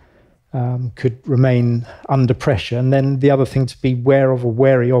could remain under pressure. And then the other thing to be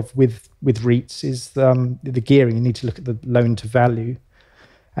wary of with REITs is the gearing. You need to look at the loan to value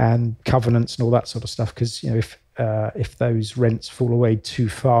and covenants and all that sort of stuff, because if those rents fall away too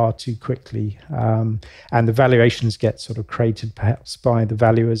far too quickly, and the valuations get sort of created perhaps by the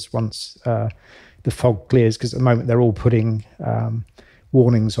valuers once the fog clears, because at the moment they're all putting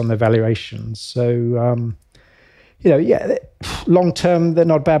warnings on their valuations. So long term they're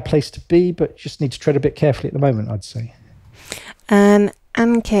not a bad place to be, but just need to tread a bit carefully at the moment, I'd say. And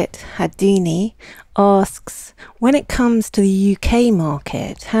Ankit Hadini asks, when it comes to the UK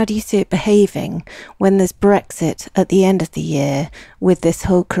market, how do you see it behaving when there's Brexit at the end of the year with this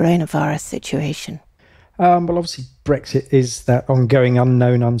whole coronavirus situation? Well, obviously Brexit is that ongoing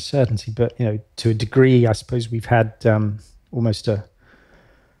unknown uncertainty, but to a degree, I suppose we've had almost a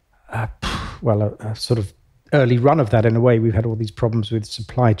sort of early run of that in a way. We've had all these problems with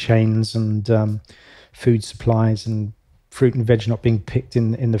supply chains and food supplies and fruit and veg not being picked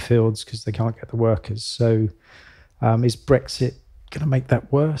in the fields because they can't get the workers. So is Brexit going to make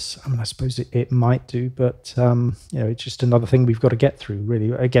that worse? I mean, I suppose it might do, but it's just another thing we've got to get through,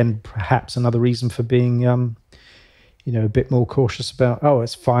 really. Again, perhaps another reason for being a bit more cautious about,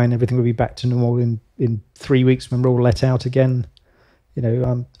 it's fine, everything will be back to normal in 3 weeks when we're all let out again.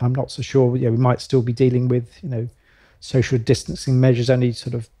 I'm not so sure. We might still be dealing with social distancing measures. Only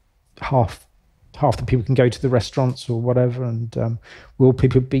sort of half the people can go to the restaurants or whatever, and will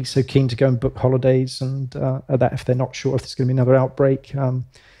people be so keen to go and book holidays and that if they're not sure if there's going to be another outbreak?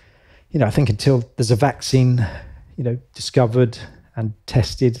 I think until there's a vaccine discovered and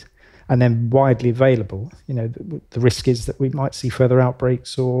tested and then widely available, the risk is that we might see further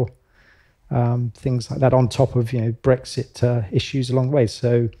outbreaks or things like that on top of Brexit issues along the way.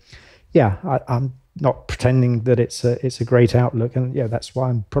 So I'm not pretending that it's a great outlook, and that's why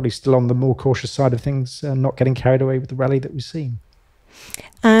I'm probably still on the more cautious side of things, not getting carried away with the rally that we've seen.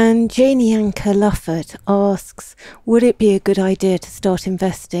 And Janie Anker Lufford asks, would it be a good idea to start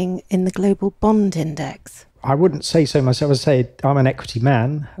investing in the global bond index? I wouldn't say so myself. I say I'm an equity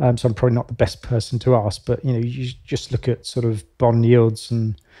man, so I'm probably not the best person to ask, but you just look at sort of bond yields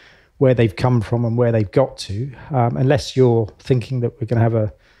and where they've come from and where they've got to, unless you're thinking that we're going to have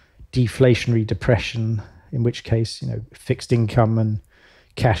a deflationary depression, in which case fixed income and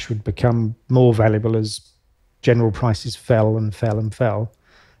cash would become more valuable as general prices fell and fell and fell.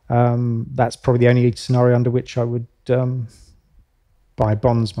 That's probably the only scenario under which I would buy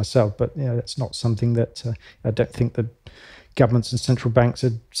bonds myself, but that's not something that I don't think the governments and central banks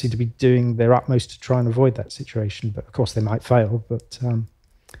seem to be doing their utmost to try and avoid that situation. But of course they might fail, but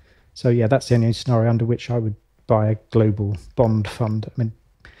that's the only scenario under which I would buy a global bond fund. I mean,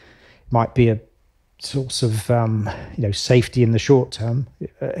 might be a source of safety in the short term.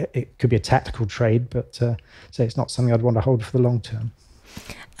 It could be a tactical trade, but it's not something I'd want to hold for the long term.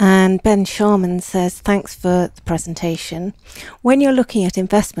 And Ben Sharman says, thanks for the presentation. When you're looking at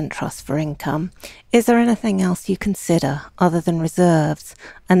investment trusts for income, is there anything else you consider other than reserves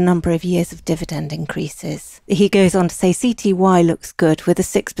and number of years of dividend increases? He goes on to say CTY looks good with a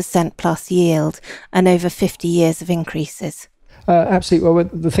 6% plus yield and over 50 years of increases. Absolutely. Well,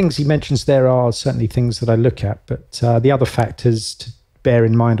 the things he mentions there are certainly things that I look at, but the other factors to bear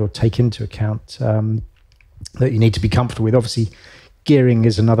in mind or take into account that you need to be comfortable with, obviously, gearing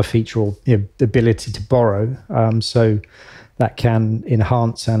is another feature, or the ability to borrow. So that can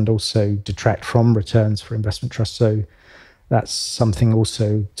enhance and also detract from returns for investment trusts. So that's something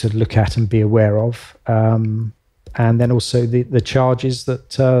also to look at and be aware of. And then also the charges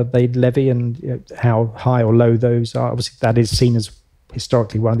that they levy and how high or low those are. Obviously, that is seen as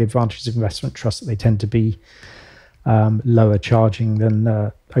historically one of the advantages of investment trusts, that they tend to be lower charging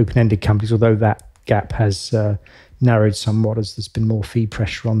than open-ended companies, although that gap has narrowed somewhat as there's been more fee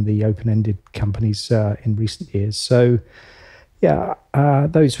pressure on the open-ended companies in recent years. So,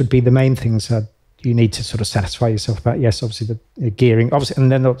 those would be the main things you need to sort of satisfy yourself about. Yes, obviously the gearing, obviously,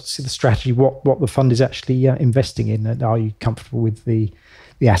 and then obviously the strategy, what the fund is actually investing in, and are you comfortable with the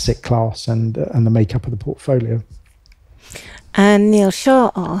asset class and the makeup of the portfolio. And Neil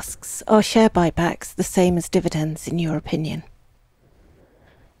Shah asks, are share buybacks the same as dividends in your opinion?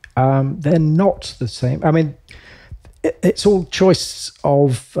 They're not the same. I mean, it's all choice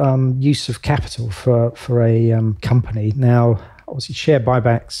of use of capital for a company. Now, obviously, share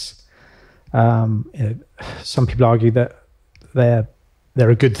buybacks Some people argue that they're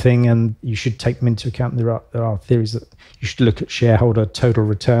a good thing and you should take them into account. There are theories that you should look at shareholder total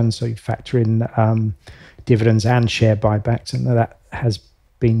return, so you factor in dividends and share buybacks, and that has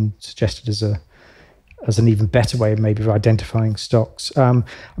been suggested as an even better way of identifying stocks.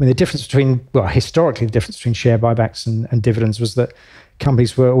 The difference historically, the difference between share buybacks and dividends was that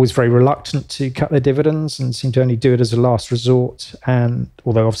companies were always very reluctant to cut their dividends and seemed to only do it as a last resort. And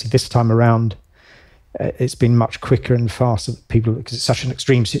although obviously this time around, it's been much quicker and faster that people, because it's such an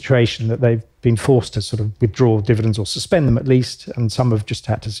extreme situation that they've been forced to sort of withdraw dividends or suspend them at least. And some have just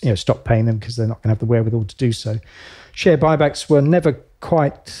had to, stop paying them because they're not going to have the wherewithal to do so. Share buybacks were never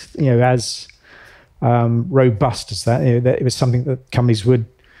quite, as robust as that. It was something that companies would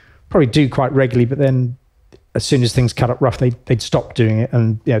probably do quite regularly, but then as soon as things cut up rough, they'd stop doing it,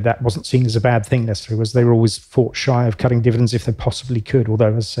 and that wasn't seen as a bad thing necessarily. Was they were always fought shy of cutting dividends if they possibly could.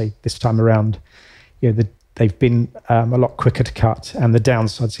 Although, as I say, this time around, they've been a lot quicker to cut, and the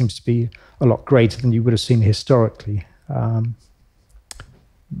downside seems to be a lot greater than you would have seen historically.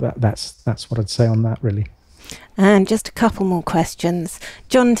 That's what I'd say on that, really. And just a couple more questions.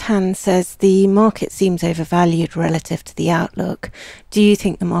 John Tan says the market seems overvalued relative to the outlook. Do you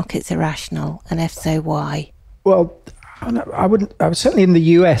think the market's irrational? And if so, why? Well, I wouldn't. I was certainly in the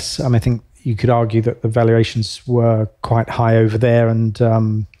US. I think you could argue that the valuations were quite high over there,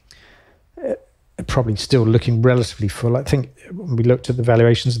 and probably still looking relatively full. I think when we looked at the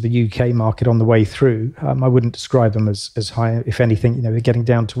valuations of the UK market on the way through, I wouldn't describe them as high. If anything, they're getting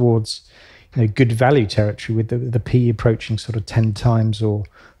down towards good value territory, with the PE approaching sort of 10 times or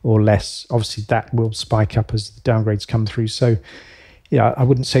less. Obviously, that will spike up as the downgrades come through. So, I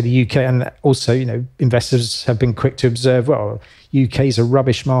wouldn't say the UK. And also, investors have been quick to observe, well, UK is a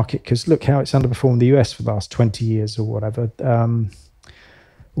rubbish market because look how it's underperformed the US for the last 20 years or whatever.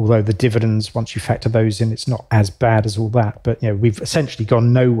 Although the dividends, once you factor those in, it's not as bad as all that. But we've essentially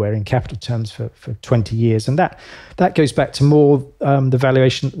gone nowhere in capital terms for 20 years, and that goes back to more the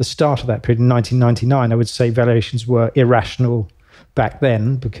valuation at the start of that period in 1999. I would say valuations were irrational back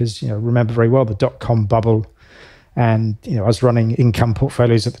then because remember very well the dot-com bubble, and I was running income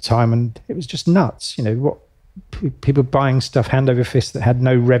portfolios at the time, and it was just nuts. What people buying stuff hand over fist that had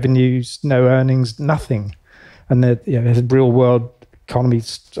no revenues, no earnings, nothing, and the real world economy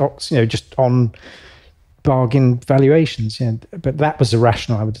stocks, just on bargain valuations. But that was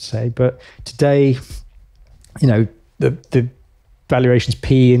irrational, I would say. But today, the valuations,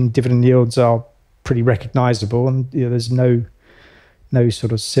 P and dividend yields are pretty recognizable, and there's no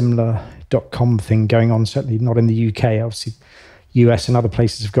sort of similar dot-com thing going on. Certainly not in the UK. Obviously, US and other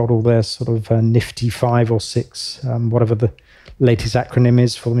places have got all their sort of nifty 5 or 6, whatever the latest acronym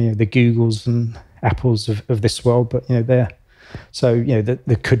is for them. The Googles and Apples of this world. But they're so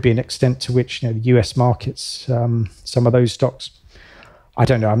there could be an extent to which the US markets, some of those stocks, I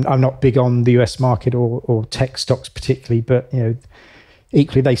don't know. I'm not big on the US market or tech stocks particularly, but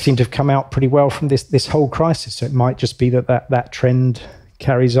equally they seem to have come out pretty well from this whole crisis. So it might just be that trend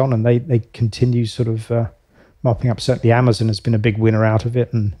carries on and they continue sort of mopping up. Certainly Amazon has been a big winner out of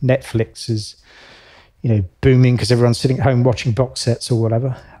it, and Netflix is booming because everyone's sitting at home watching box sets or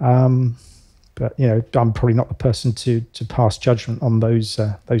whatever. But I'm probably not the person to pass judgment on those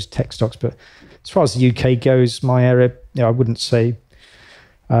tech stocks. But as far as the UK goes, my area, I wouldn't say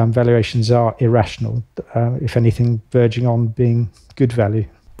valuations are irrational. If anything, verging on being good value.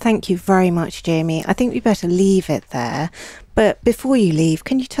 Thank you very much, Jamie. I think we better leave it there. But before you leave,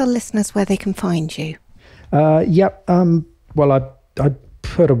 can you tell listeners where they can find you? Yep. Well, I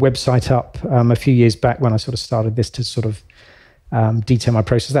put a website up a few years back when I sort of started this to sort of detail my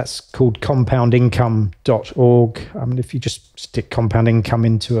process. That's called compoundincome.org. If you just stick compound income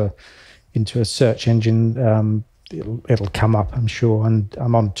into a search engine, it'll come up, I'm sure. And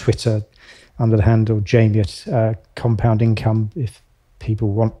I'm on Twitter under the handle Jamie at Compound Income if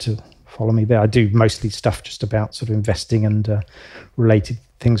people want to follow me there. I do mostly stuff just about sort of investing and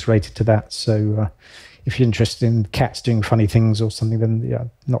things related to that. So if you're interested in cats doing funny things or something, then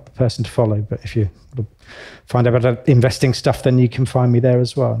not the person to follow. But if you find out about investing stuff, then you can find me there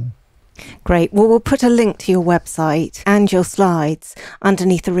as well. Great. Well, we'll put a link to your website and your slides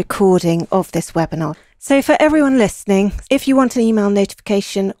underneath the recording of this webinar. So for everyone listening, if you want an email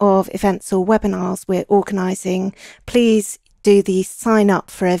notification of events or webinars we're organising, please do the sign up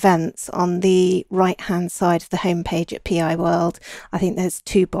for events on the right hand side of the homepage at PI World. I think there's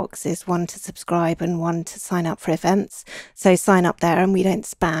 2 boxes, one to subscribe and one to sign up for events. So sign up there and we don't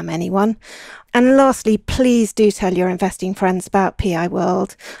spam anyone. And lastly, please do tell your investing friends about PI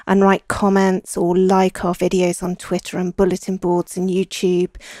World and write comments or like our videos on Twitter and bulletin boards and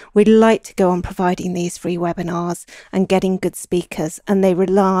YouTube. We'd like to go on providing these free webinars and getting good speakers, and they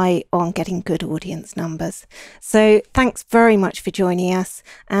rely on getting good audience numbers. So thanks very much for joining us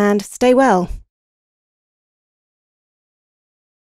and stay well.